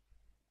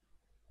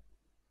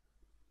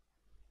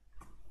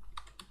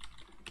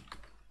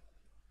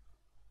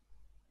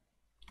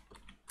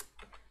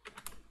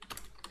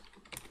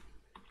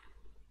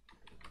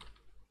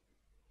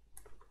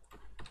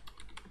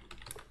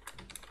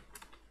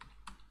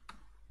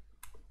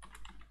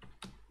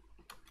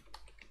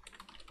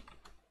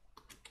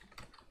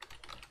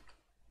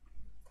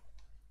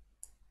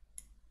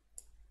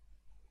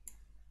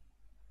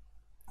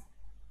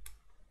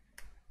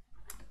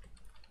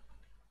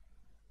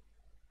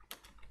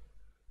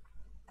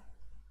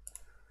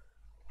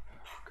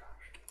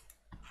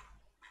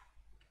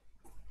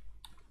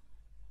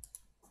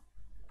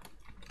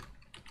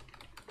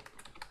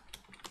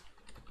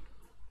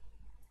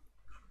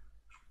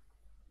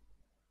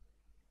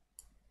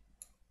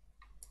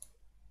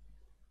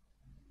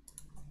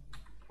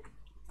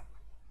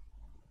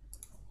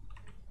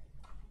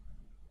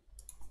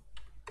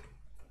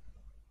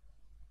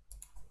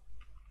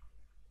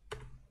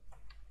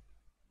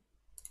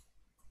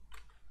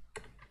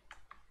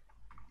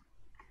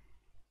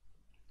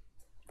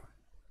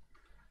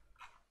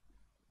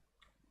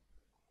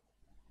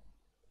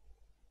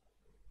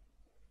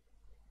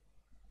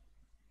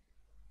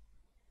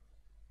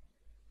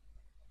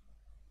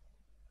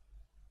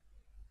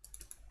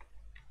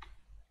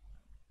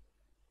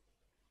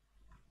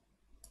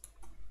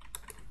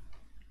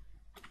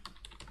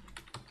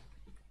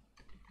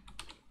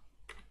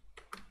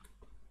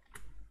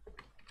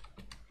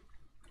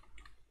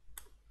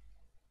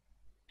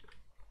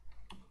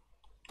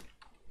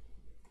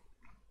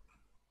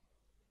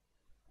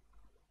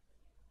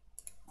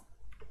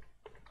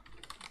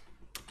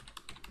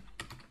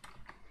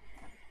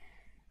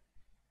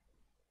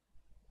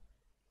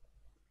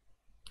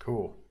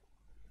 Cool.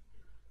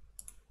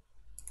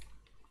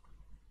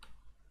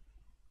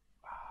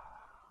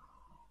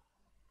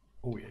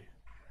 Oh yeah.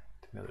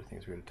 Another thing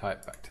is we're going to tie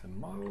it back to the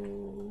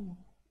model.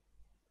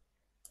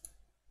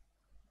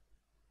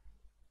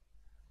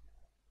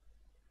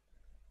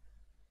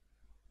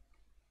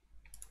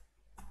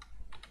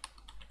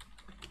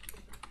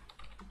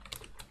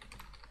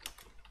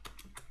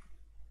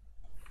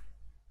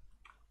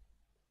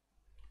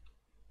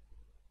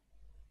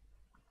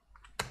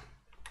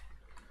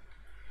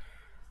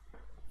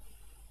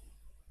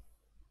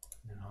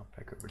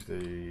 Back over to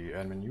the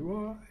admin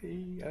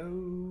UI.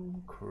 Oh,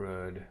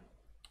 crud.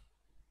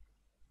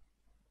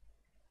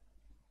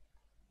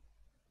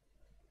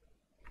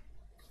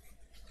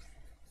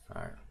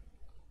 All right.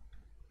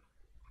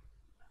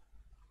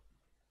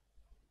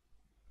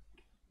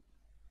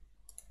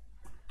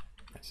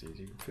 That's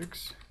easy to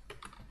fix.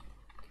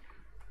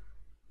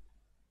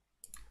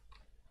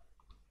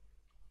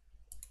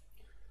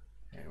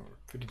 And we're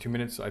 52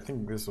 minutes. I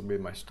think this will be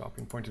my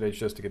stopping point today,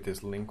 just to get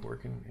this link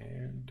working.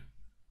 And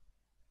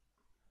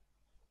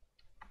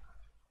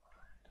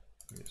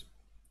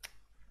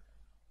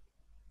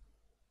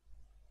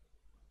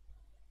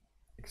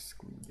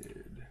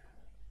excluded.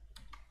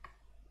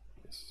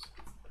 Yes.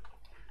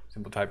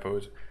 Simple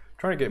typos. I'm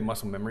trying to get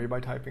muscle memory by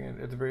typing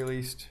it at the very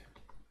least.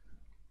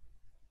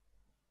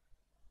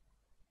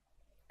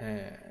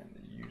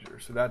 And user.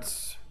 So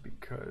that's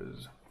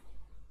because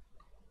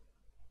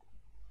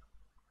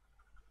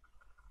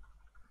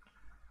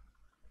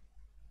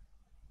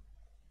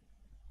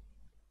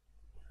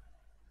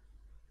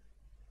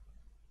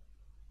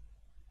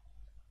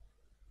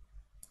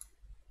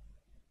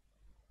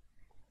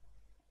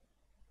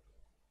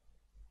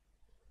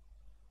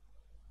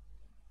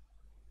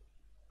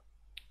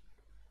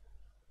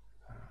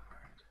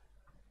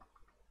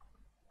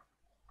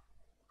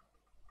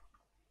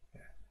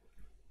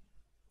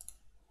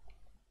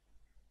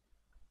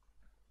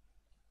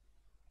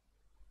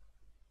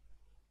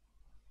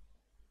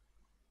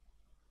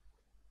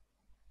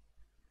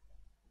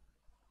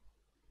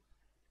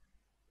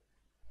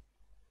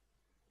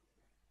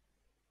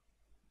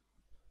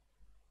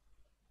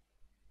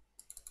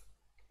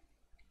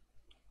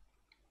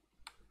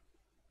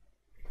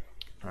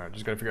all right,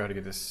 just gotta figure out how to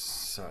get this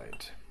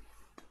site.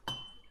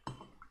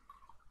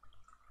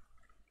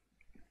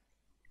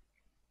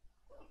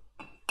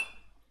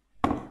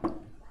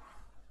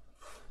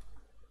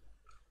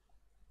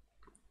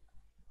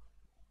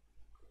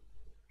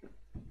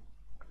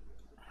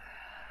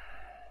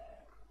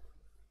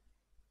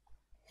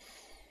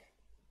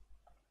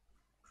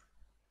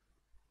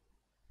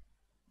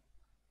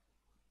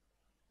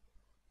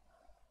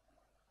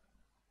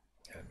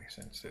 makes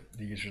sense that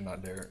the user's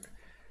not there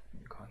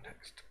in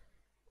context.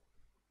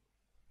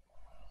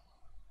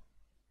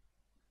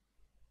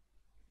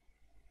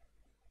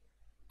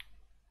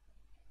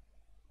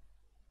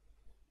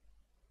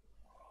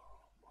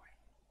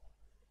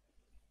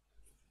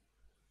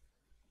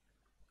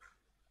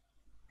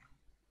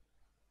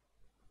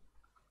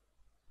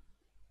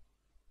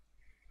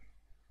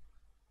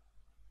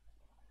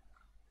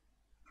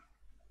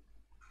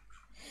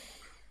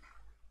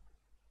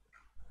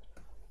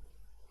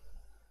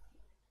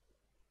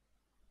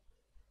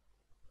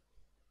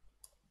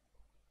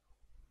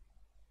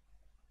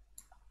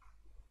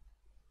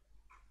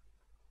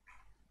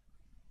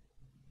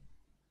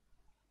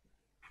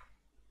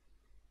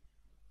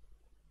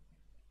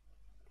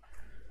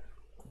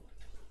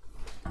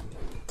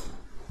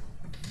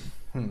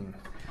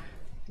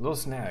 Little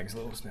snags,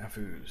 little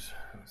snafus.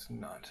 It's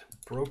not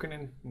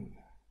broken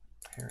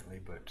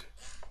inherently, but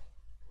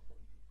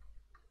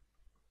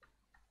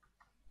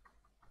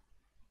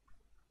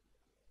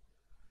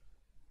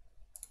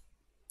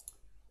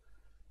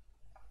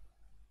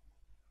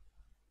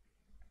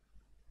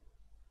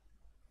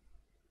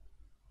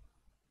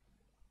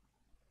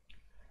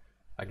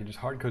I can just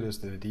hard code this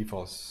to the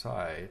default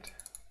site.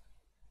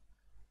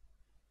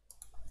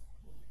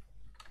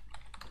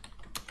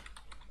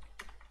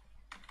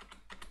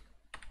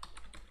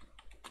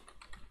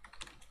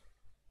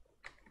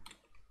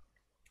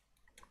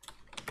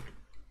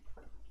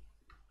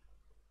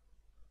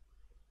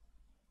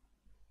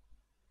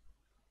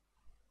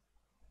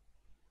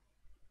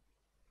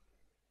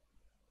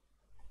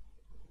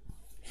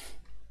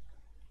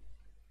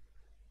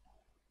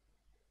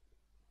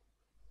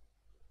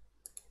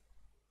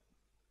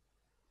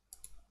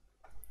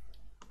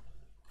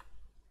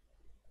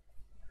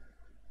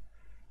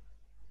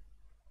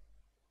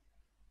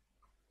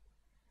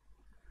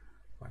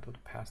 Am I able to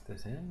pass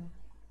this in?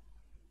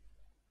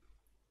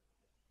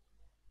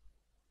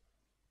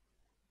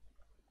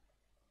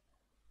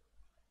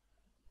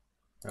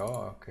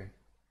 Oh, okay.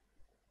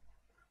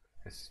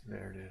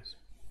 There it is.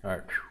 All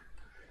right.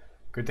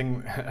 Good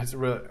thing. That's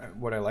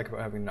what I like about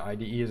having an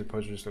IDE as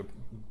opposed to just a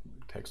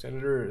text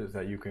editor is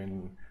that you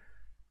can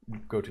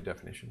go to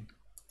definition.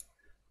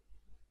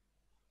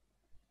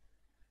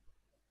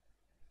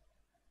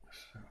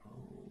 So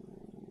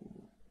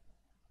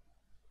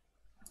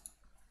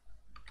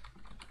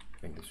I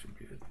think this should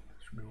be it.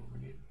 This should be what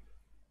we need.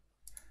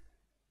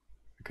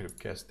 I could have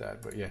guessed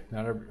that, but yeah,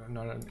 not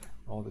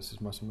all this is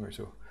muscle memory.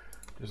 So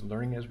just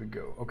learning as we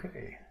go.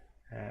 Okay,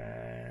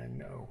 and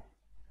no,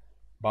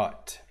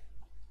 but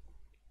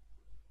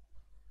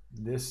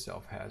this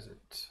self has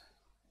it.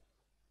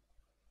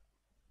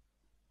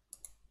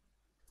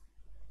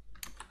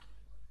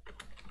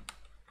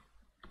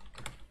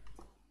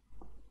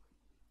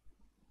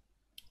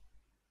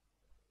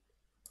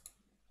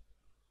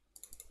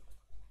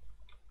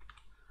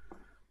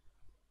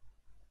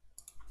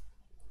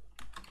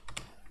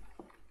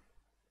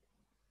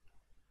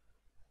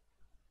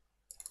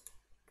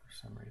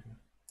 Some reason.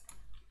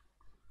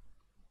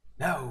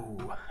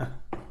 No!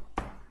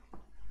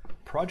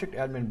 Project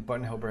admin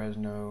button helper has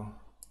no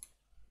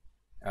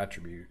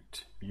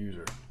attribute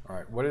user. All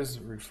right, what is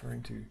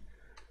referring to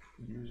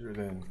user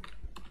then?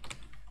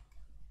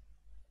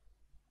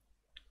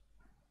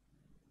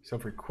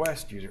 Self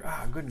request user.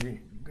 Ah,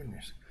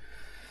 goodness.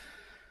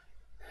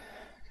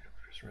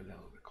 Just read that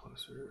a little bit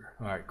closer.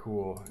 All right,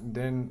 cool. And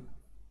then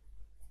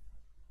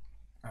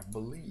I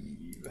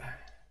believe,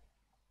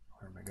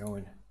 where am I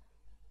going?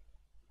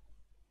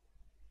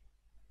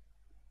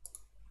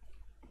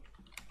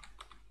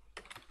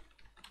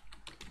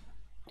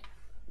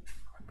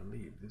 I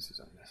believe this is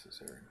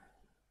unnecessary.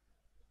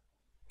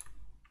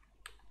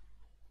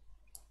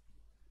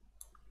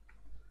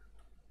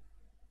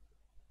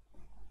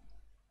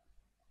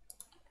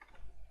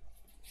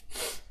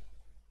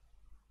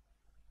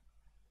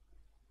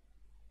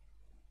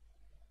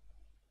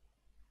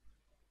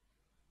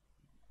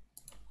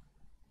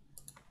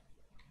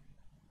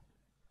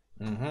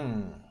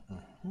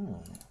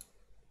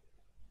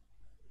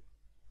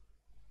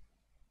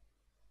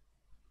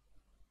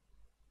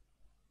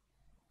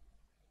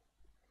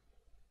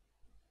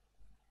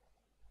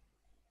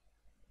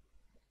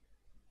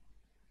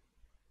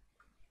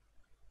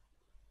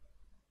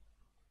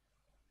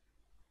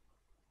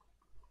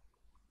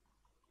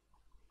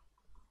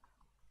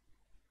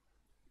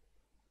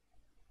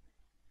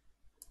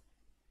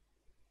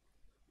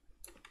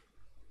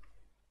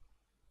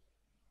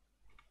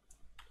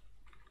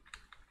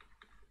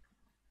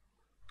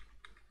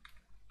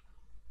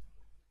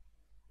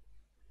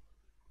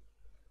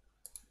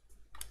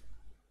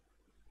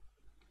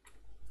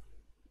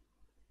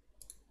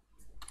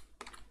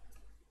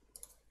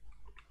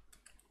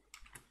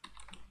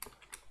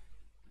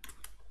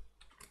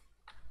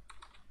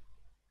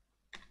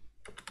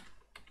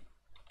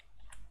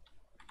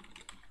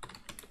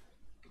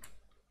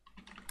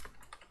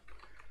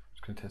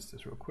 Test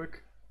this real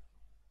quick.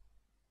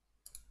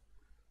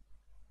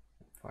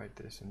 Fight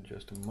this in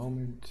just a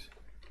moment.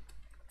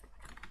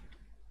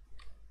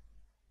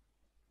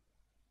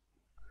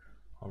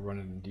 I'll I'll run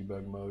it in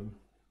debug mode.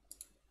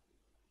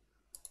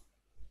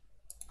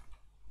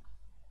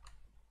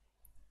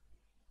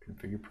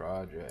 Configure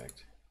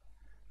project.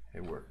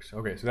 It works.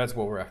 Okay, so that's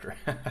what we're after.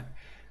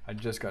 I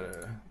just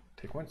gotta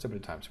take one step at a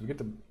time. So we get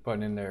the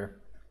button in there.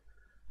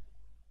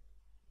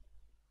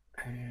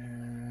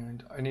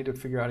 And I need to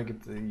figure out how to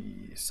get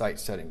the site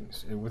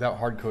settings without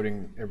hard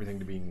coding everything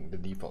to being the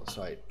default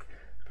site.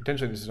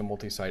 Potentially this is a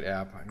multi-site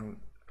app. I don't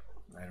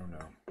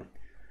know.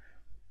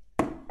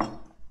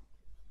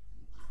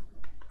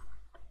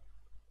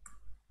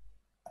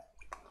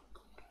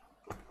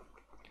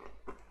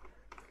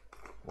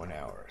 1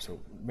 hour, so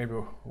maybe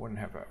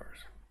 1.5 hours.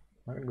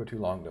 Not gonna go too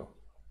long though.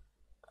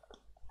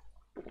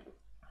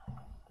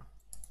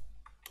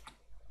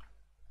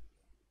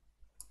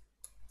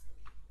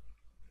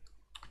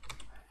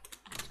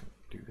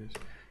 Do this.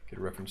 Get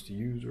a reference to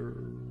user.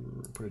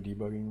 Put a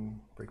debugging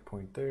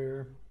breakpoint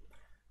there.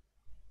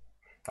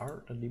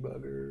 Start a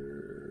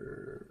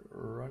debugger.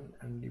 Run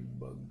and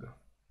debug.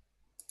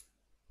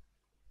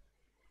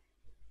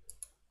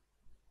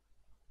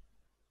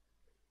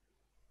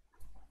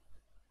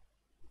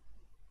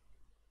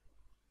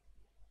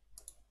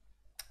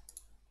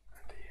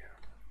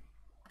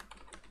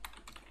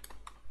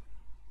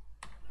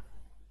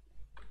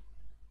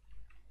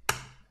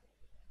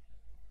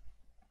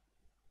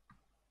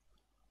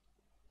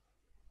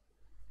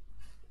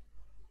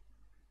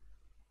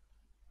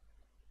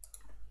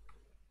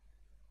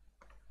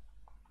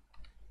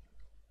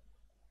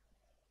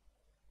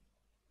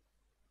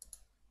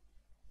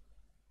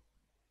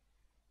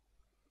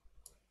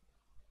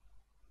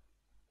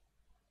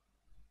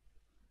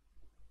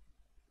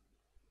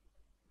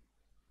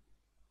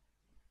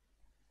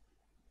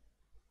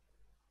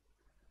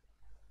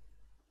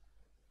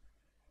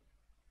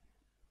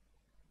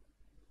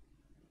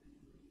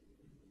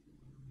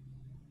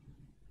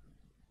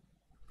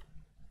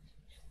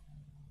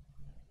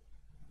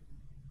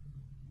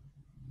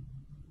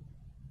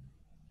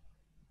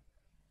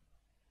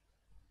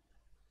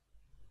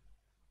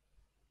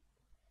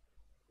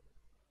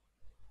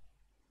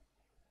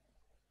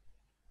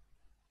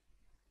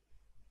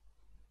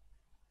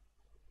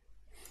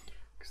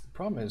 Because the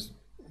problem is,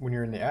 when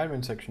you're in the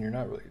admin section, you're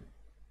not really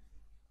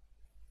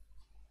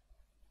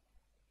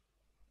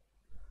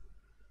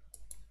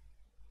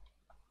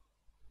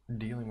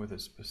dealing with a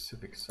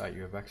specific site.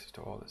 You have access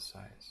to all the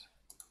sites,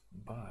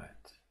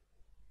 but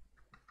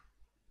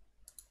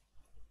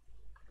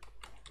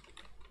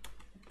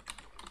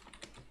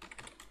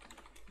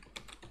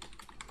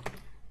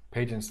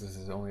page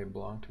instances only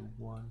belong to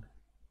one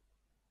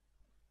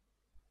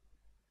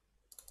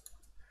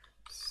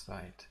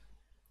site.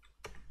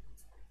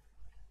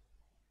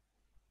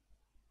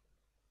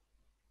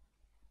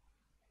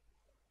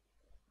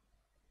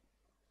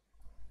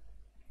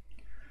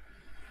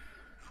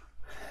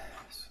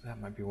 So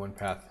that might be one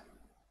path.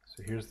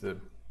 So here's the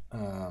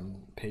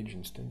page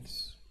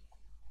instance.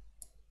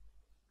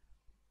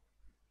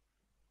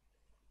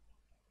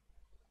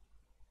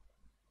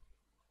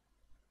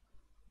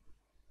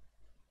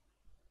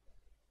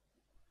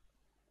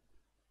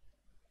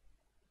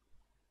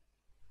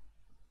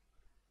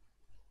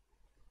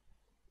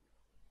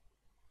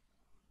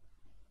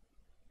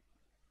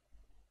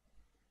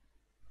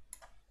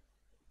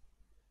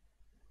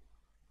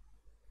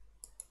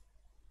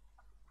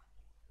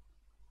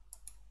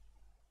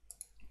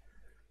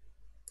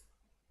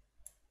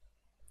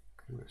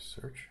 Do a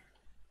search.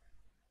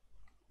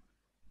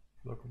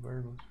 Local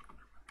variables.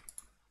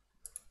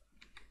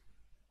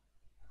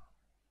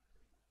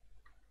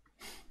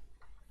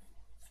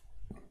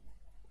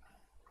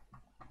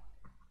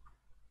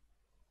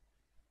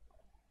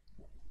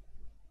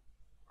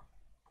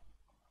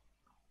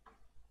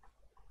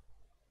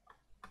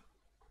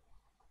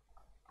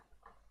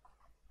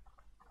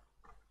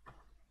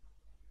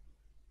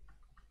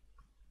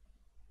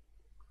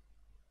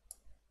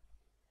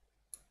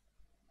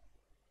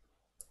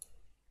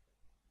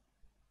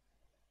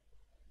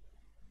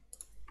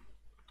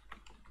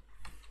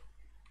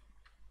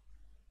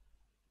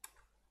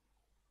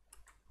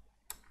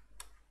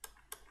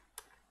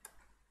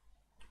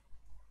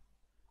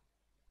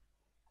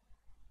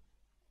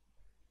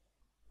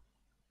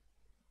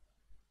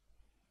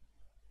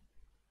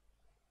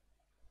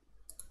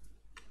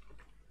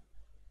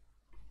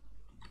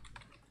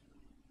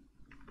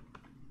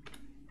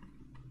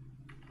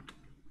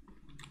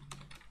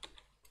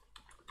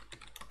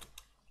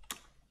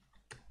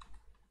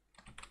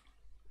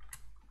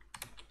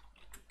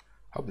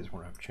 I hope this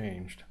won't have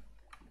changed.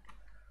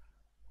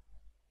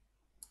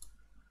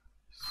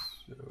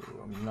 So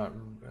I'm not,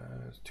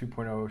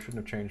 2.0 shouldn't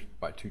have changed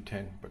by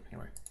 2.10, but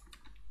anyway.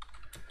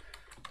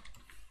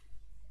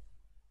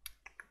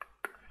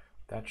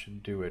 That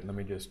should do it. Let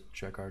me just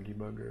check our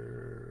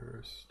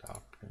debugger,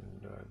 stop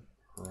and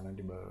run a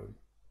debug.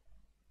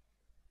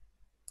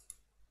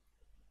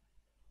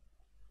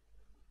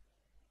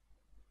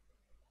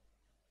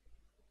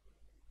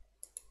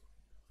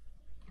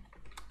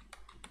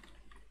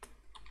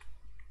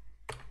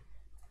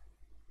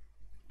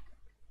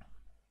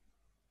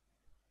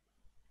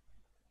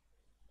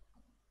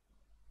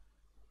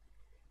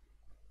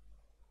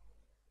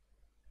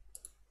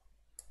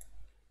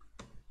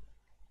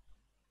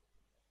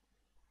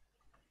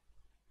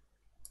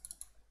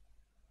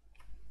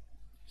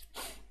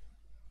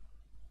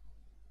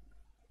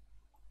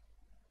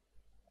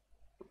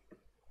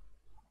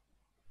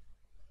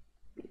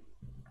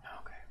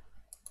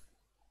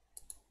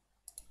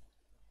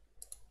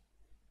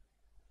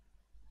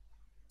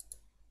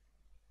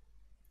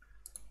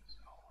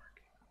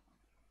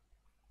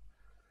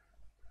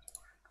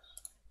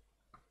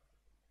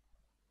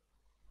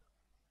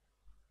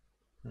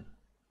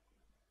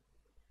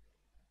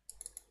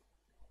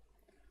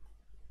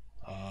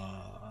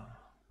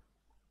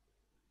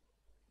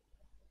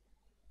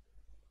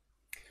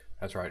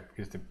 That's right,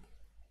 because the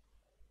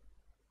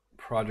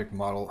project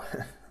model,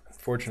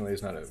 fortunately,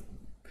 is not a.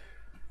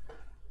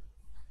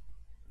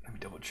 Let me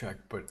double check,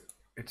 but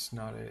it's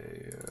not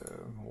a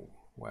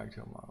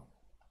Wagtail model.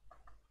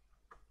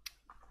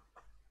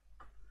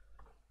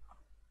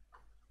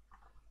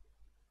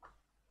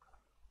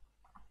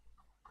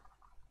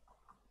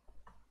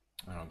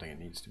 I don't think it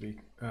needs to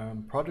be.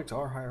 Projects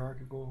are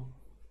hierarchical.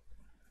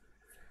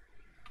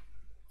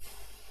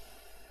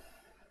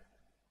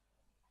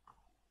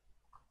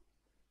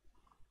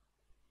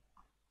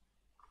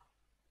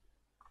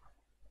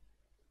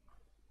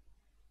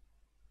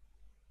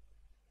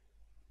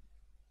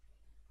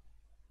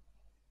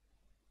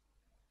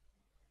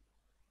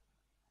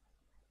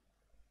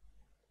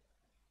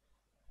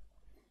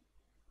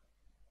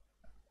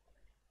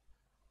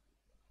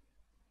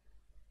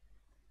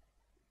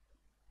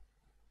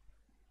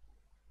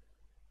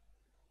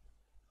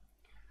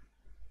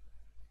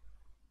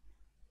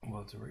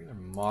 Well, it's a regular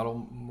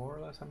model, more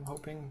or less, I'm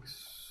hoping.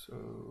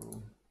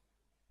 So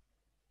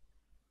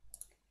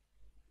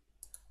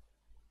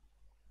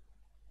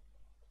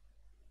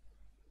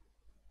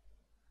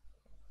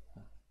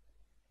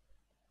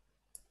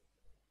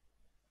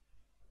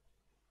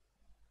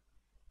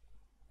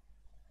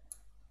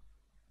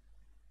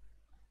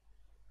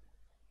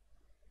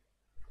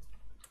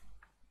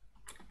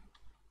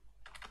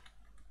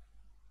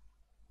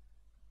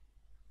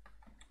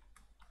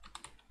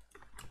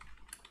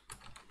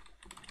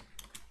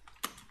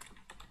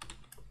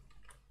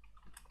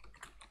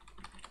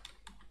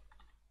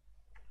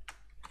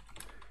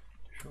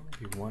should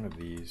only be one of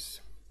these.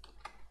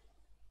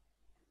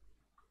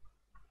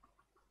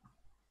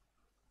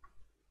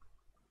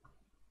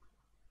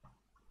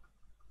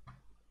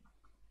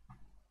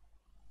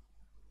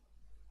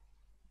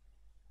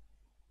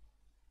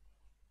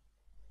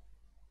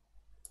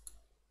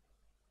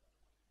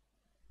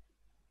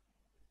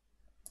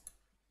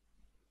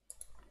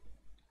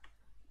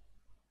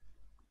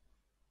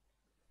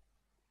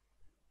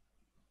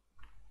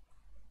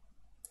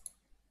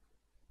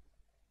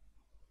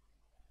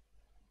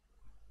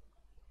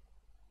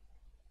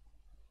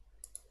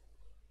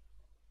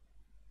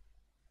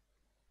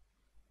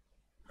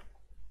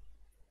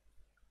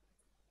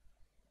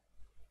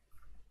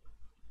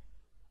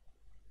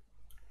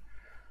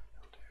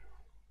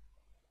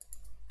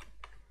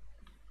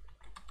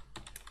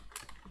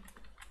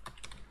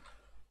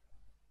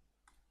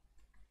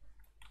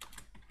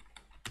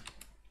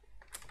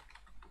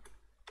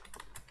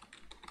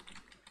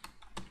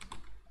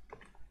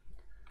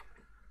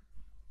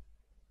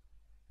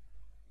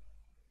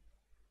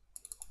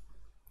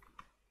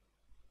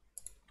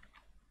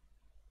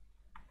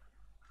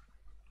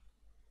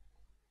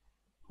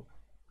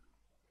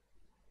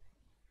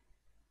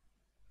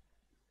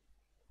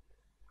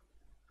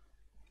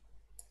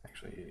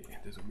 Actually,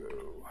 this will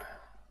go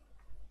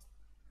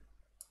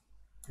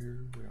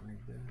here. We don't need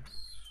this.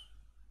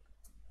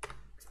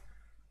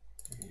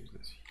 We can use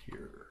this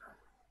here.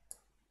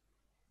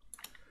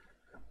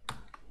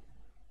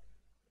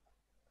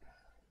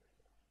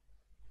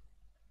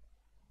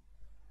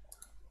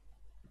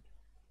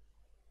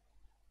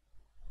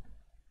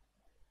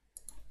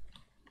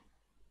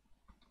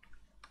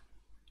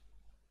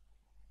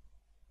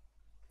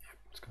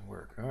 It's gonna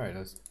work. All right,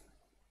 let's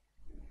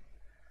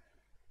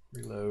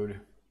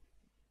reload.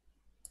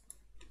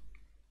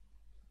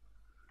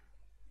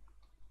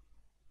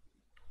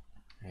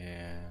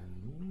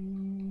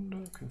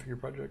 And configure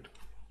project.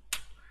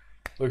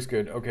 Looks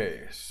good.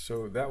 Okay,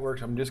 so that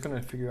works. I'm just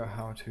gonna figure out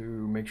how to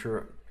make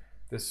sure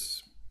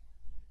this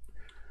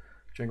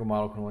Django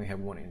model can only have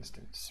one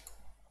instance.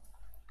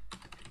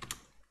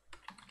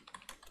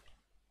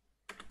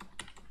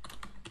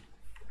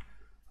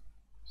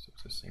 So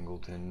it's a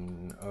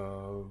singleton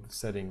of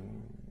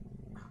settings.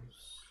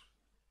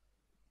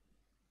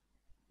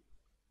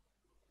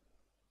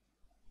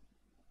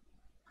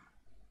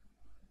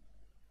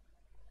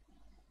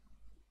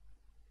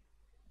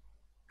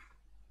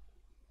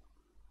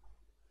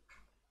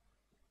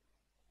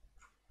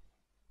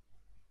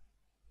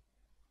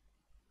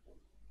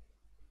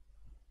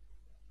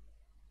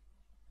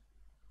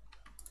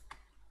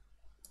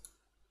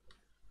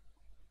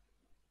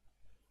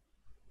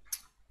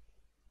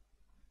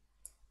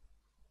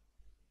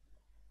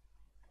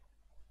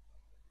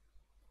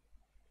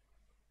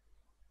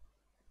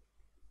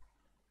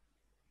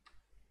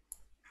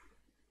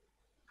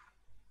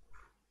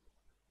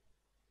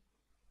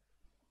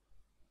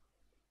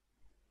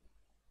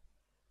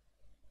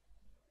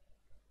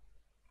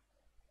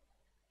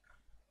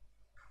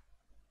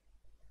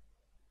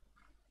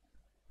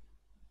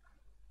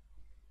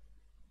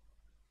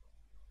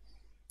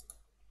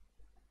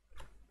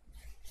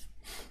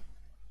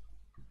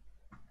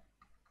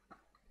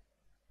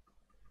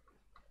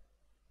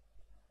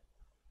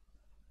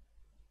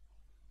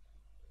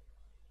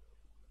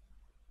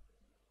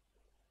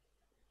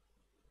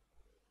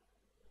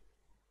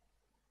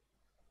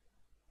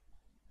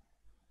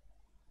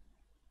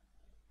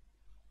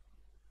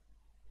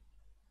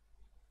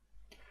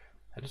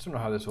 I just don't know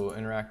how this will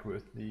interact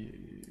with the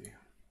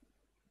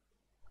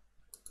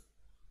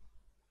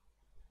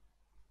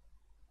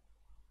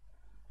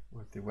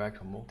the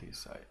Wagtail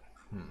multi-site.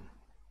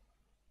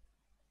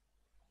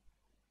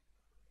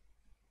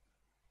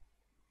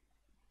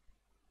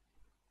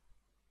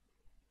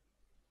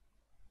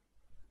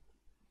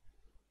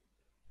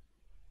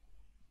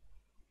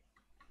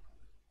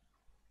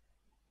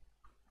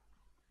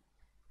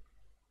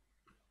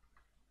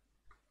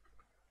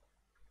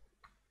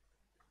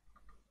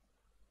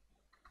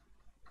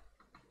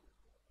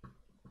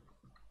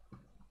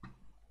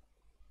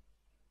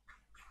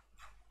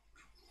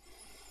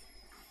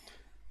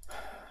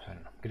 I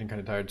don't know, getting kind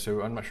of tired,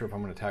 so I'm not sure if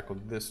I'm going to tackle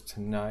this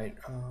tonight.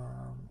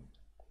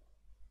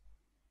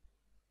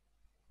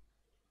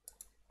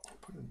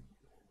 Put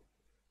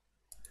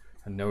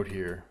a note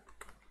here.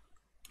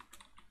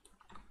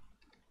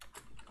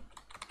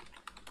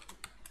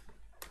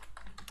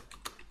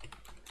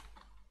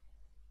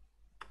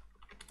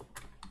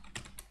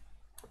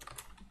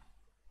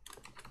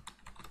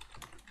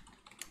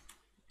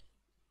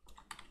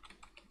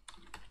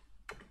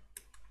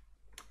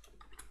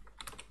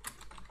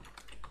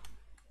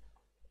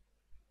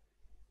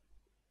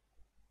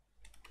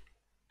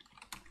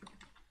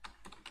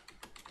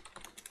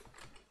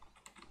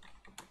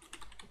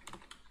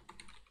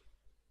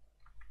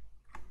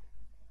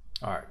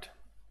 All right.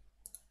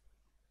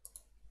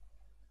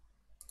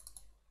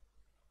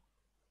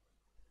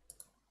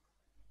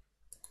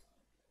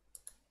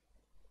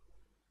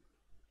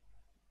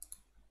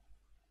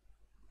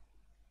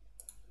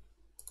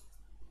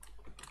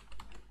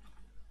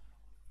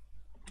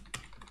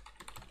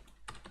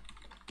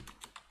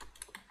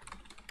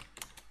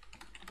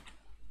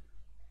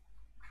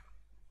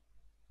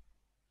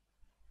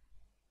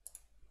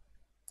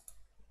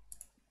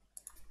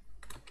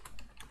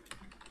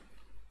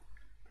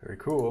 Very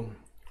cool.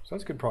 So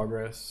that's good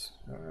progress.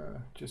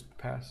 Just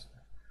past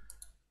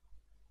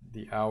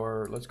the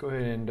hour. Let's go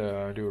ahead and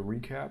do a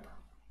recap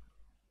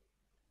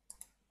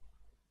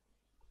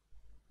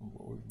of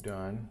what we've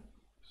done.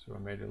 So I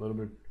made a little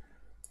bit,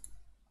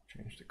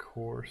 change the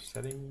core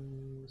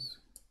settings.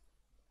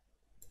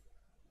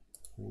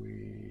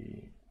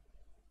 We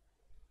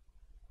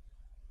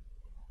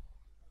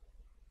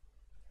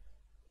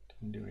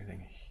didn't do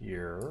anything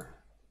here.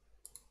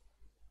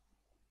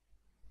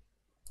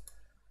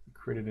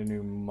 Created a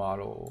new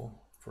model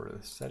for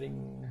the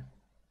setting.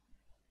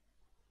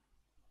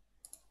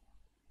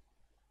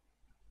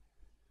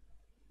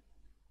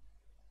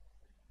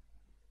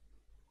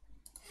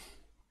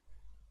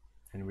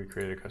 And we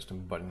created a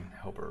custom button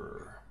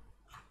helper.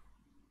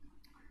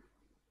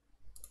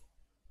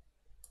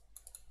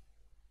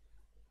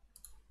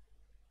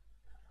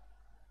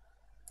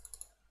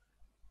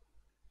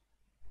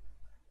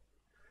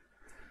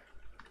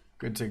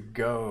 Good to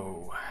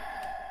go.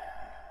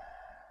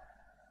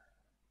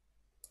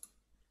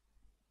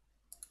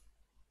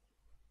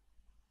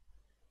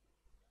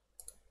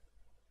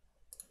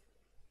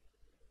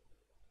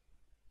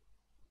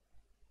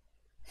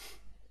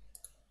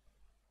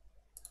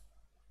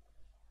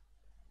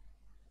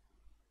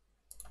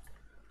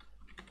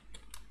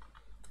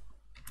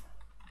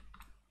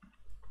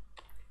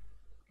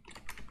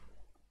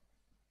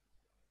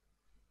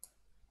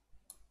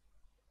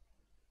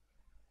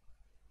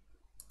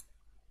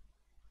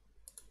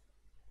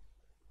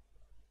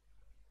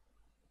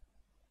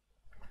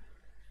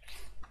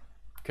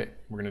 Okay,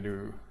 we're going to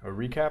do a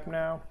recap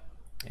now,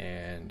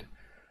 and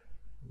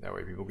that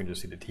way people can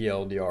just see the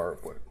TLDR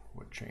of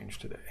what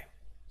changed today.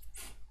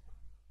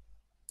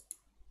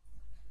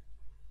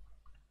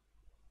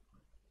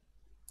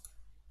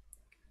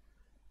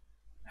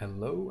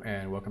 Hello,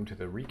 and welcome to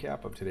the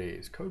recap of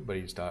today's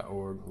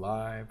CodeBuddies.org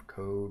live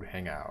code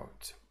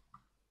hangout.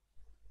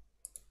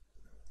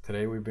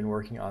 Today we've been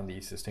working on the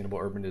Sustainable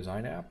Urban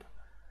Design app.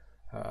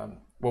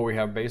 What we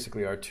have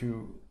basically are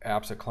two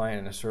apps, a client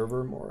and a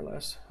server, more or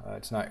less.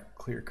 It's not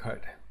clear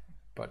cut,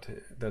 but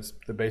that's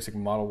the basic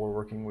model we're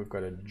working. We've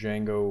got a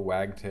Django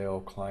Wagtail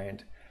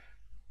client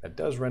that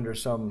does render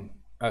some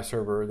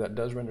server that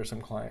does render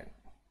some client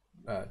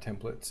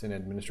templates and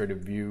administrative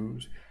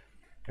views,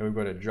 and we've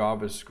got a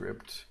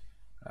JavaScript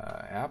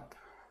app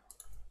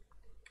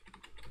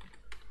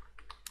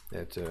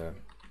that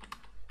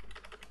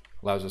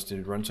allows us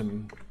to run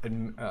some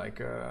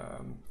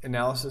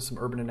analysis, some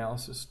urban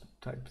analysis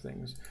type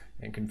things,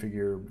 and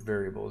configure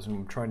variables. And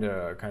I'm trying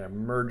to kind of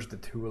merge the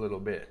two a little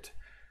bit.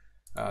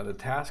 The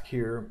task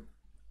here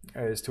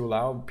is to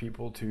allow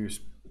people to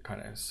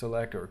kind of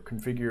select or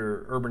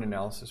configure urban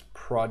analysis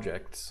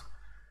projects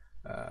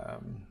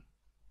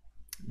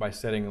by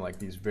setting like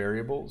these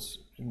variables.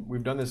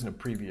 We've done this in a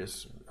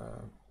previous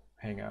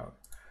hangout.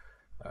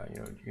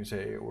 You know, you can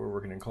say we're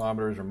working in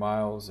kilometers or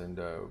miles, and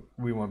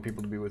we want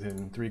people to be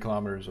within 3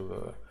 kilometers of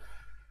a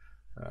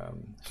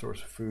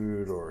source of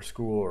food or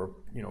school or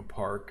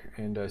park,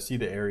 and see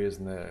the areas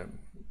in the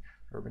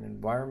urban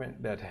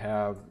environment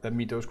that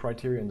meet those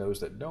criteria and those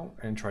that don't,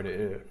 and try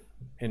to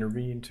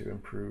intervene to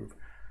improve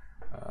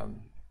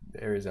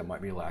the areas that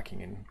might be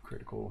lacking in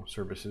critical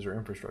services or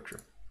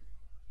infrastructure.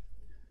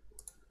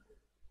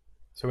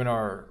 So in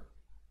our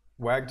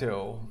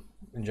Wagtail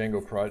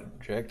Django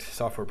project,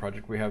 software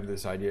project, we have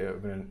this idea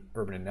of an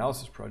urban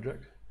analysis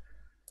project.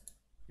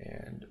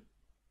 And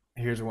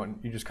here's one,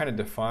 you just kind of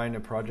define a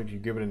project, you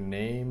give it a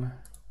name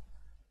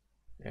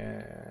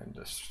and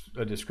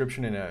a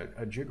description in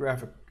a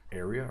geographic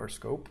area or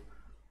scope.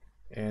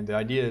 And the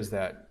idea is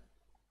that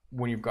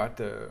when you've got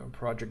the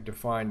project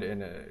defined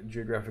in a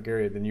geographic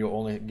area, then you'll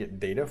only get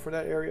data for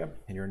that area,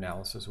 and your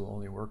analysis will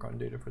only work on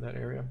data for that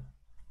area.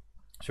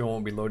 So you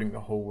won't be loading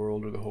the whole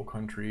world or the whole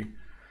country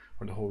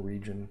or the whole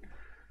region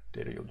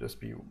data. You'll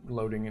just be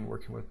loading and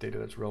working with data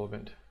that's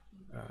relevant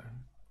to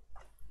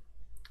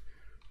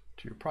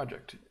your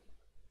project.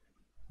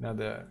 Now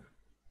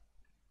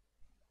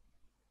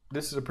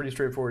this is a pretty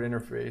straightforward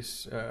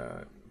interface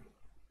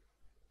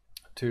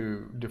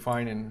to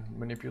define and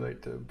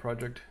manipulate the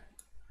project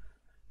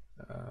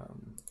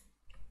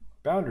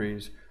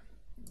boundaries,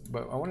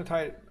 but I want to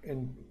tie it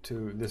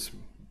into this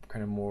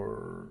kind of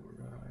more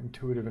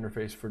intuitive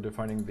interface for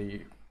defining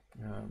the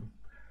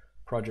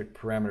project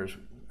parameters.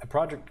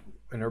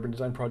 An urban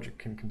design project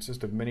can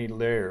consist of many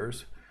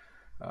layers.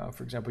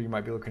 For example, you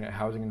might be looking at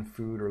housing and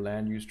food, or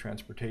land use,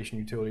 transportation,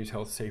 utilities,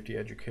 health, safety,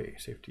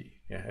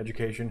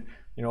 education,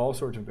 you know, all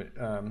sorts of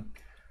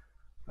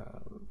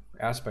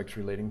aspects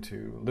relating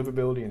to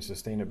livability and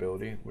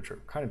sustainability, which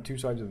are kind of two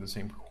sides of the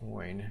same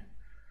coin.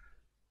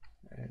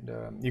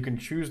 And you can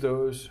choose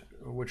those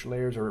which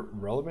layers are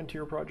relevant to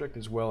your project,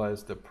 as well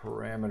as the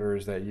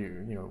parameters that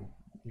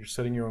you're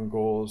setting your own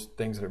goals,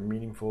 things that are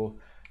meaningful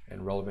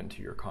and relevant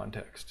to your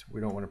context. We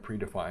don't want to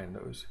predefine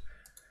those.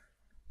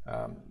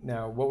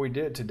 Now, what we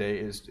did today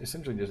is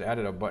essentially just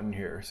added a button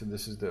here. So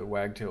this is the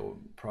Wagtail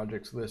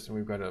projects list, and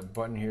we've got a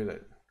button here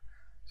that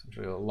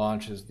essentially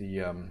launches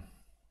the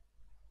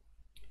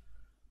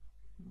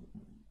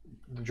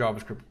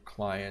JavaScript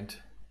client.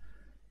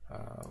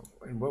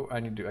 And what I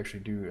need to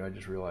actually do, I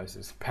just realized,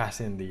 is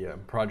pass in the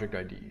project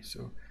ID.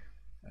 So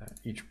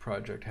each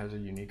project has a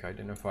unique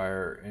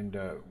identifier, and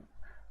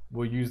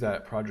we'll use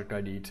that project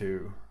ID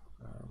to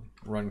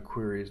run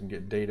queries and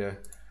get data,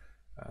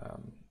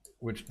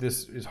 which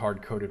this is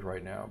hard coded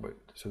right now, but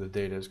so the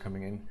data is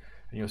coming in,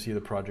 and you'll see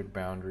the project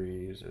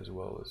boundaries as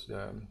well as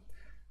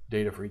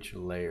data for each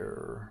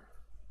layer.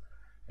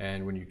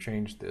 And when you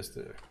change this,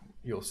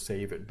 you'll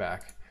save it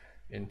back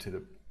into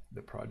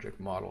the project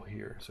model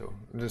here. So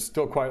there's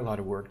still quite a lot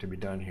of work to be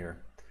done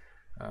here,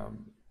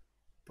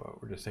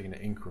 but we're just taking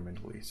it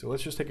incrementally. So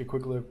let's just take a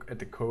quick look at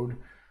the code.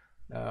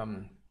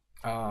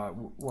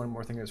 One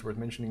more thing that's worth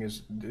mentioning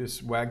is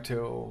this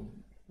Wagtail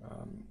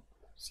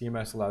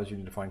CMS allows you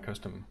to define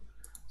custom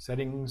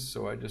settings.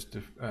 So I just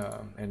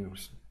and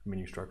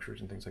menu structures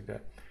and things like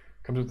that.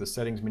 Comes with the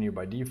settings menu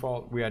by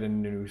default. We add a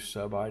new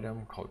sub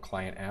item called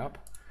client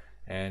app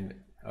and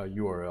a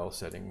URL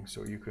setting,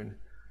 so you can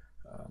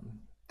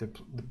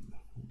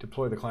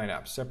deploy the client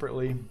app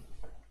separately.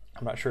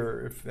 I'm not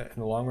sure if that in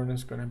the long run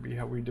is going to be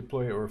how we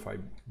deploy it, or if I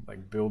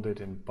like build it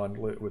and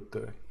bundle it with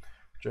the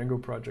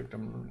Django project.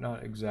 I'm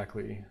not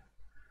exactly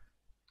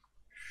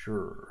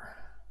sure.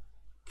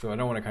 So I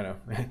don't want to kind of,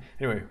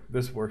 anyway,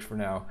 this works for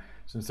now.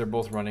 Since they're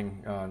both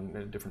running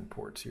on different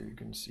ports here, you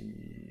can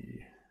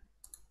see,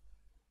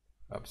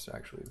 oops,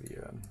 actually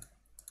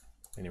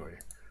anyway,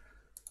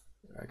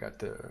 I got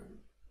the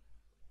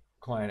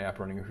client app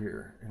running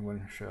here in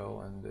one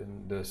shell, and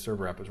then the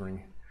server app is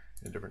running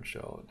in a different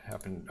shell. It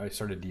happened, I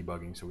started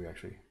debugging, so we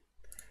actually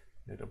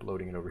ended up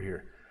loading it over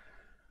here.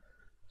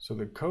 So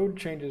the code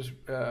changes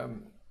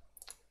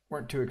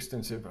weren't too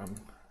extensive. I'm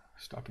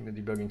stopping the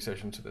debugging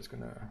session, so that's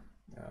going to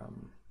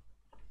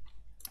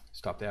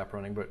stop the app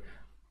running. But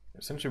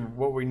essentially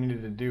what we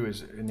needed to do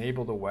is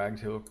enable the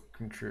Wagtail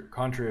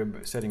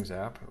contrib settings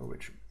app,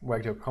 which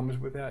Wagtail comes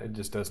with that. It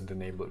just doesn't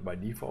enable it by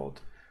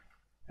default,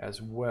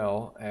 as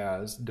well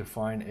as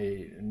define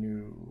a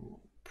new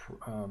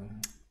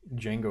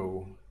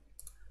Django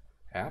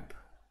app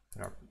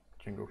in our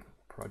Django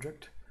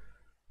project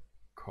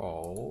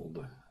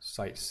called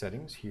site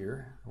settings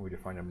here. We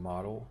define a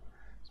model.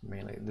 It's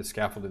mainly the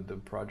scaffolded the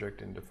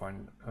project and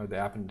define the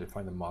app and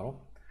define the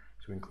model.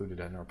 So we included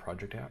that in our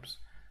project apps,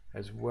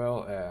 as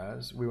well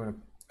as we want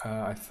to.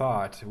 I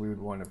thought we would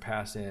want to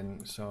pass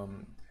in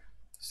some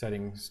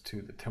settings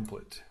to the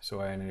template. So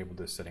I enabled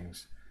the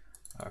settings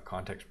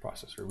context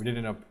processor. We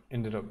did not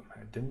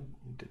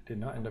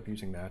end up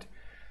using that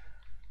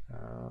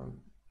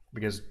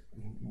because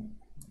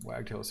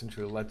Wagtail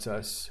essentially lets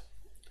us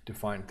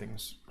define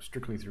things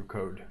strictly through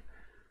code.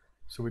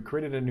 So we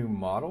created a new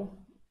model.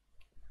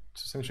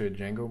 It's essentially a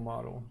Django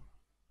model,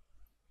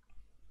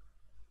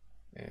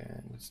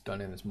 and it's done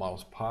in this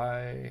models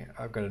py.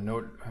 I've got a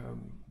note.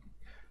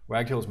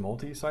 Wagtail is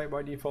multi-site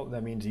by default.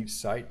 That means each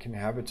site can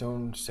have its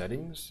own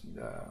settings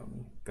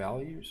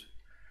values,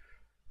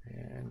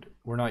 and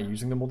we're not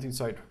using the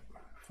multi-site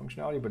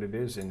functionality, but it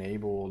is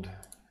enabled.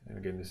 And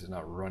again, this is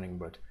not running,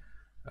 but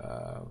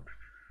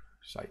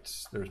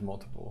sites, there's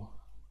multiple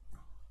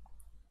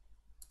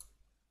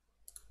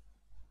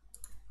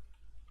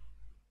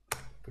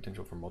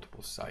potential for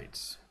multiple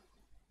sites.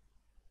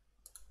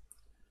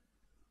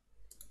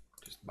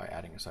 just by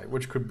adding a site,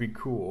 which could be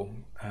cool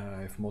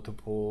if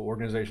multiple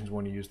organizations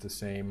want to use the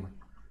same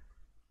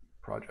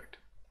project.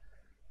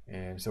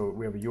 And so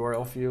we have a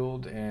URL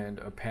field and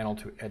a panel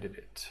to edit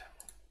it.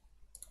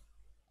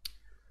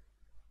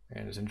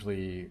 And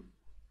essentially,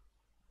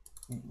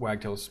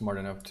 Wagtail is smart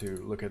enough to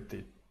look at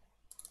the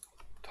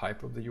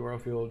type of the URL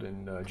field,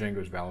 and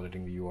Django is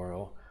validating the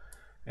URL.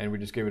 And we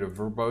just gave it a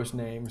verbose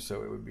name,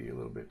 so it would be a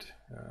little bit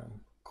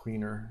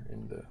cleaner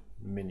in the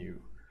menu.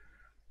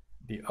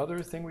 The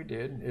other thing we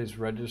did is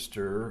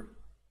register.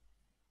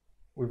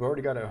 We've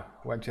already got a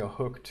Wagtail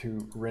hook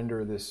to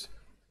render this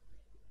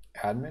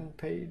admin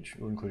page,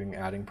 including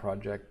adding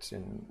projects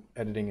and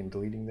editing and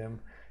deleting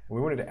them. And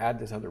we wanted to add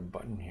this other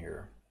button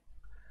here.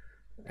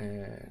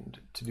 And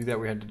to do that,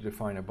 we had to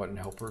define a button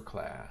helper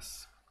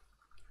class,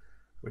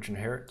 which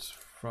inherits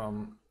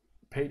from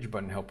page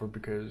button helper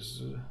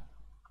because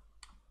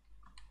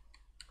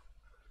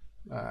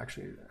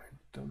actually, I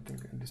don't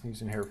think this needs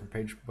to inherit from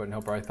page button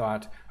helper. I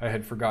thought I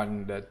had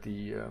forgotten that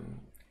the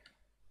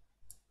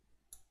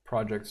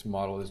projects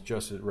model is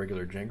just a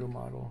regular Django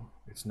model.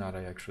 It's not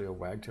actually a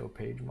Wagtail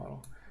page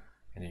model.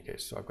 In any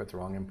case, so I've got the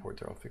wrong import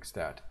there. I'll fix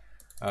that.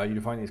 You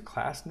define these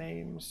class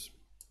names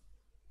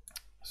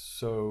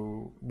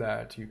so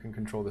that you can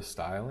control the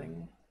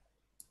styling.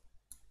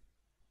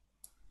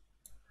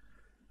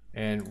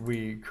 And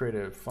we create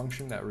a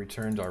function that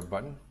returns our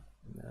button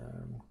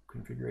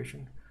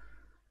configuration.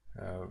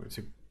 It's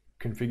a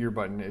configure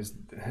button is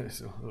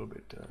a little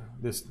bit,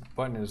 this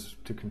button is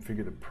to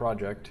configure the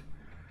project.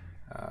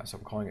 So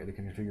I'm calling it the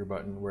configure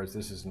button, whereas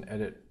this is an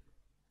edit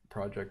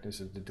project.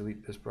 This is to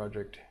delete this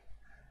project.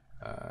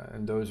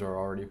 And those are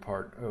already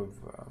part of,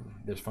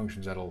 there's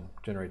functions that'll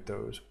generate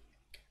those.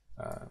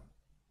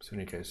 So in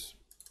any case,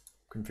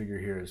 configure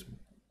here is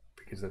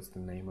because that's the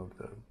name of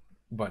the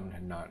button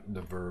and not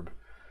the verb.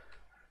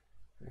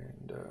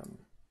 And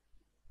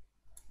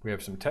we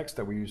have some text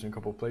that we use in a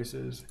couple of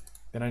places.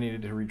 Then I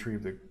needed to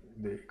retrieve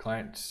the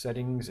client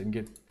settings and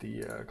get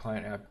the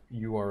client app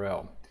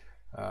URL.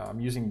 I'm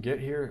using get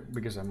here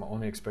because I'm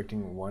only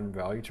expecting one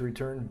value to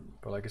return.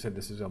 But like I said,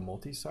 this is a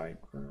multi-site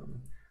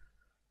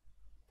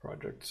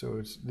project,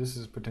 so this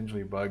is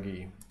potentially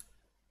buggy.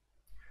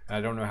 And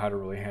I don't know how to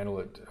really handle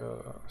it,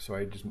 so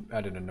I just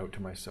added a note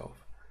to myself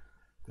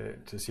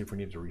to see if we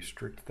need to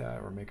restrict that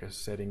or make a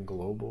setting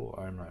global.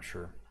 I'm not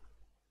sure.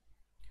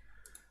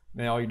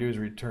 Now all you do is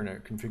return a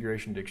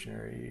configuration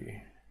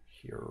dictionary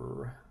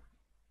here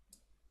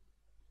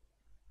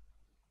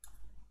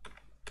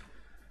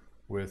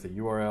with a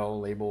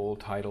URL, label,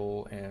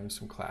 title, and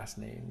some class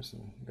names,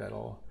 and that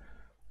all.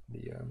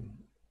 The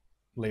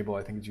label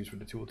I think is used for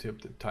the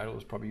tooltip. The title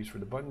is probably used for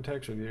the button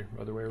text, or the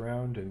other way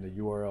around, and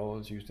the URL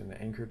is used in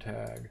the anchor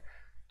tag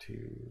to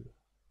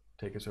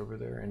take us over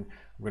there. And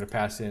I'm going to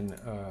pass in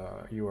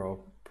a URL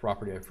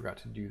property. I forgot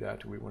to do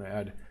that. We want to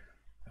add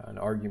an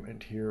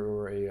argument here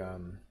or a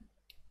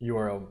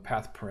URL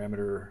path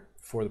parameter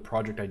for the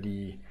project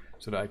ID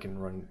so that I can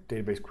run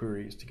database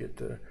queries to get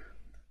the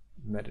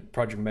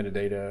project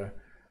metadata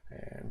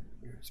and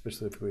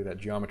specifically that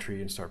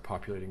geometry and start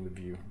populating the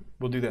view.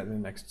 We'll do that in the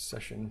next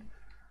session.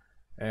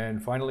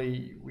 And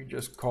finally, we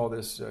just call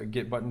this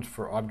get buttons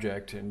for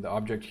object, and the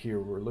object here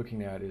we're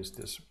looking at is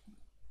this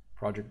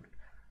project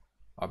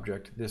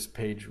object. This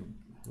page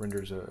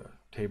renders a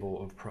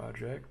table of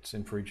projects,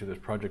 and for each of those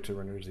projects it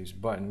renders these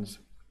buttons.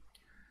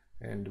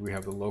 And we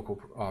have the local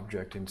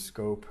object in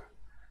scope,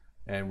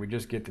 and we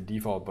just get the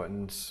default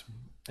buttons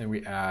and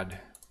we add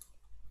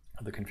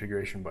the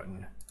configuration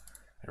button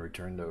and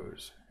return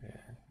those.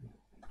 And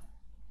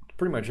that's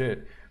pretty much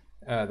it.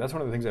 That's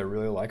one of the things I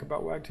really like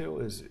about Wagtail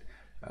is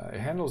it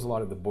handles a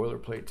lot of the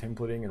boilerplate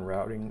templating and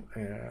routing,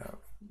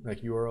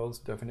 like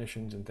URLs,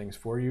 definitions, and things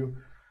for you.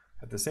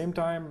 At the same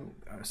time,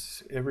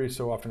 every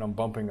so often I'm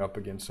bumping up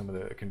against some of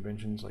the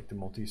conventions like the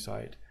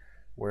multi-site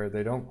where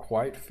they don't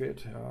quite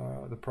fit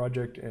the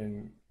project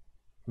and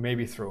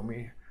maybe throw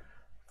me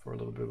for a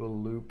little bit of a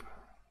loop.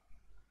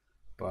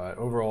 But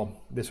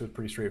overall, this was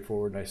pretty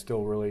straightforward, and I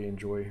still really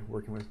enjoy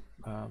working with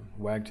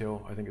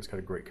Wagtail. I think it's got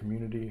a great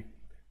community,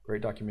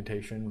 great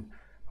documentation.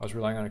 I was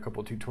relying on a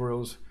couple of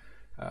tutorials.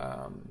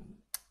 I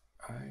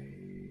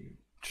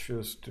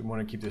just want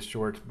to keep this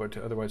short, but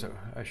otherwise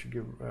I should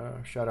give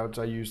shout outs.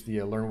 I use the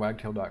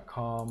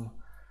learnwagtail.com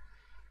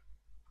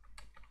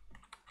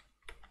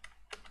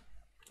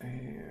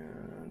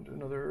and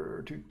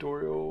another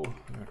tutorial.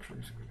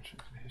 Actually, some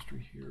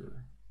history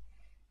here.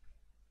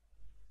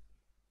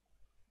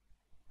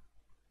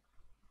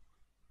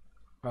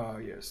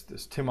 Yes,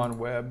 this Tim on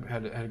Web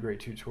had a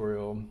great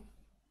tutorial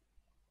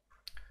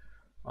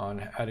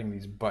on adding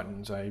these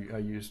buttons. I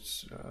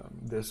used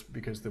this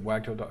because the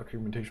Wagtail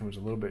documentation was a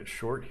little bit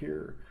short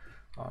here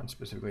on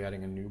specifically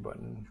adding a new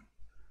button,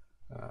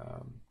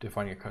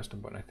 defining a custom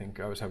button. I think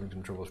I was having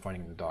some trouble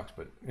finding the docs,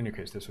 but in any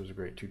case, this was a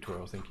great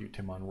tutorial. Thank you,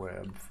 Tim on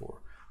Web,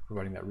 for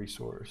providing that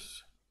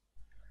resource.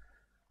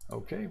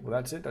 Okay, well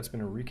that's it. That's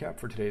been a recap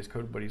for today's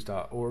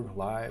CodeBuddies.org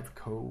live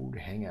code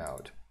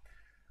hangout.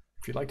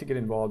 If you'd like to get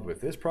involved with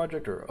this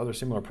project or other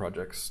similar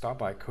projects, stop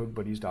by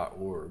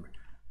CodeBuddies.org.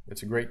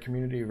 It's a great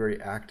community,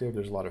 very active.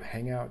 There's a lot of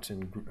hangouts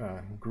and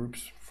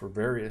groups for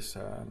various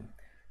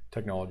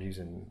technologies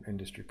and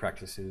industry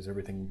practices,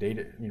 everything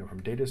data,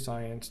 from data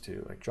science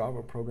to like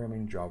Java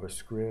programming,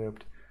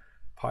 JavaScript,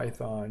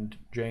 Python,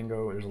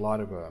 Django. There's a lot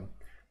of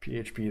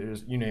PHP.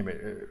 There's, you name it.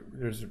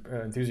 There's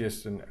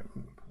enthusiasts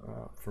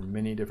for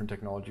many different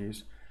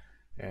technologies,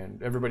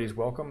 and everybody's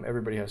welcome.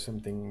 Everybody has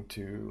something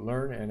to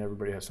learn, and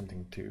everybody has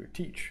something to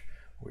teach.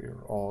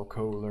 We're all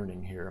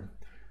co-learning here.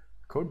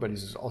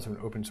 CodeBuddies is also an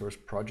open source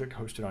project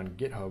hosted on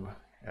GitHub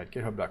at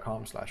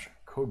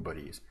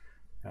github.com/codebuddies.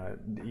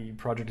 The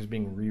project is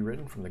being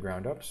rewritten from the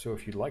ground up, so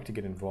if you'd like to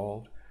get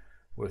involved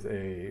with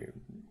a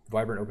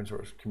vibrant open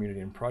source community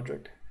and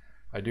project,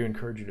 I do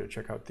encourage you to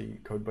check out the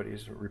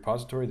CodeBuddies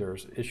repository.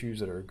 There's issues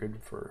that are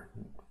good for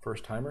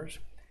first timers,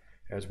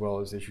 as well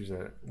as issues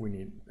that we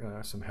need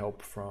some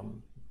help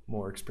from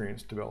more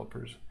experienced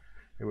developers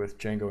with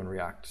Django and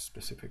React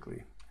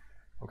specifically.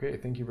 Okay,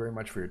 thank you very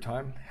much for your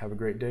time. Have a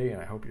great day,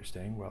 and I hope you're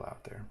staying well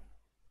out there.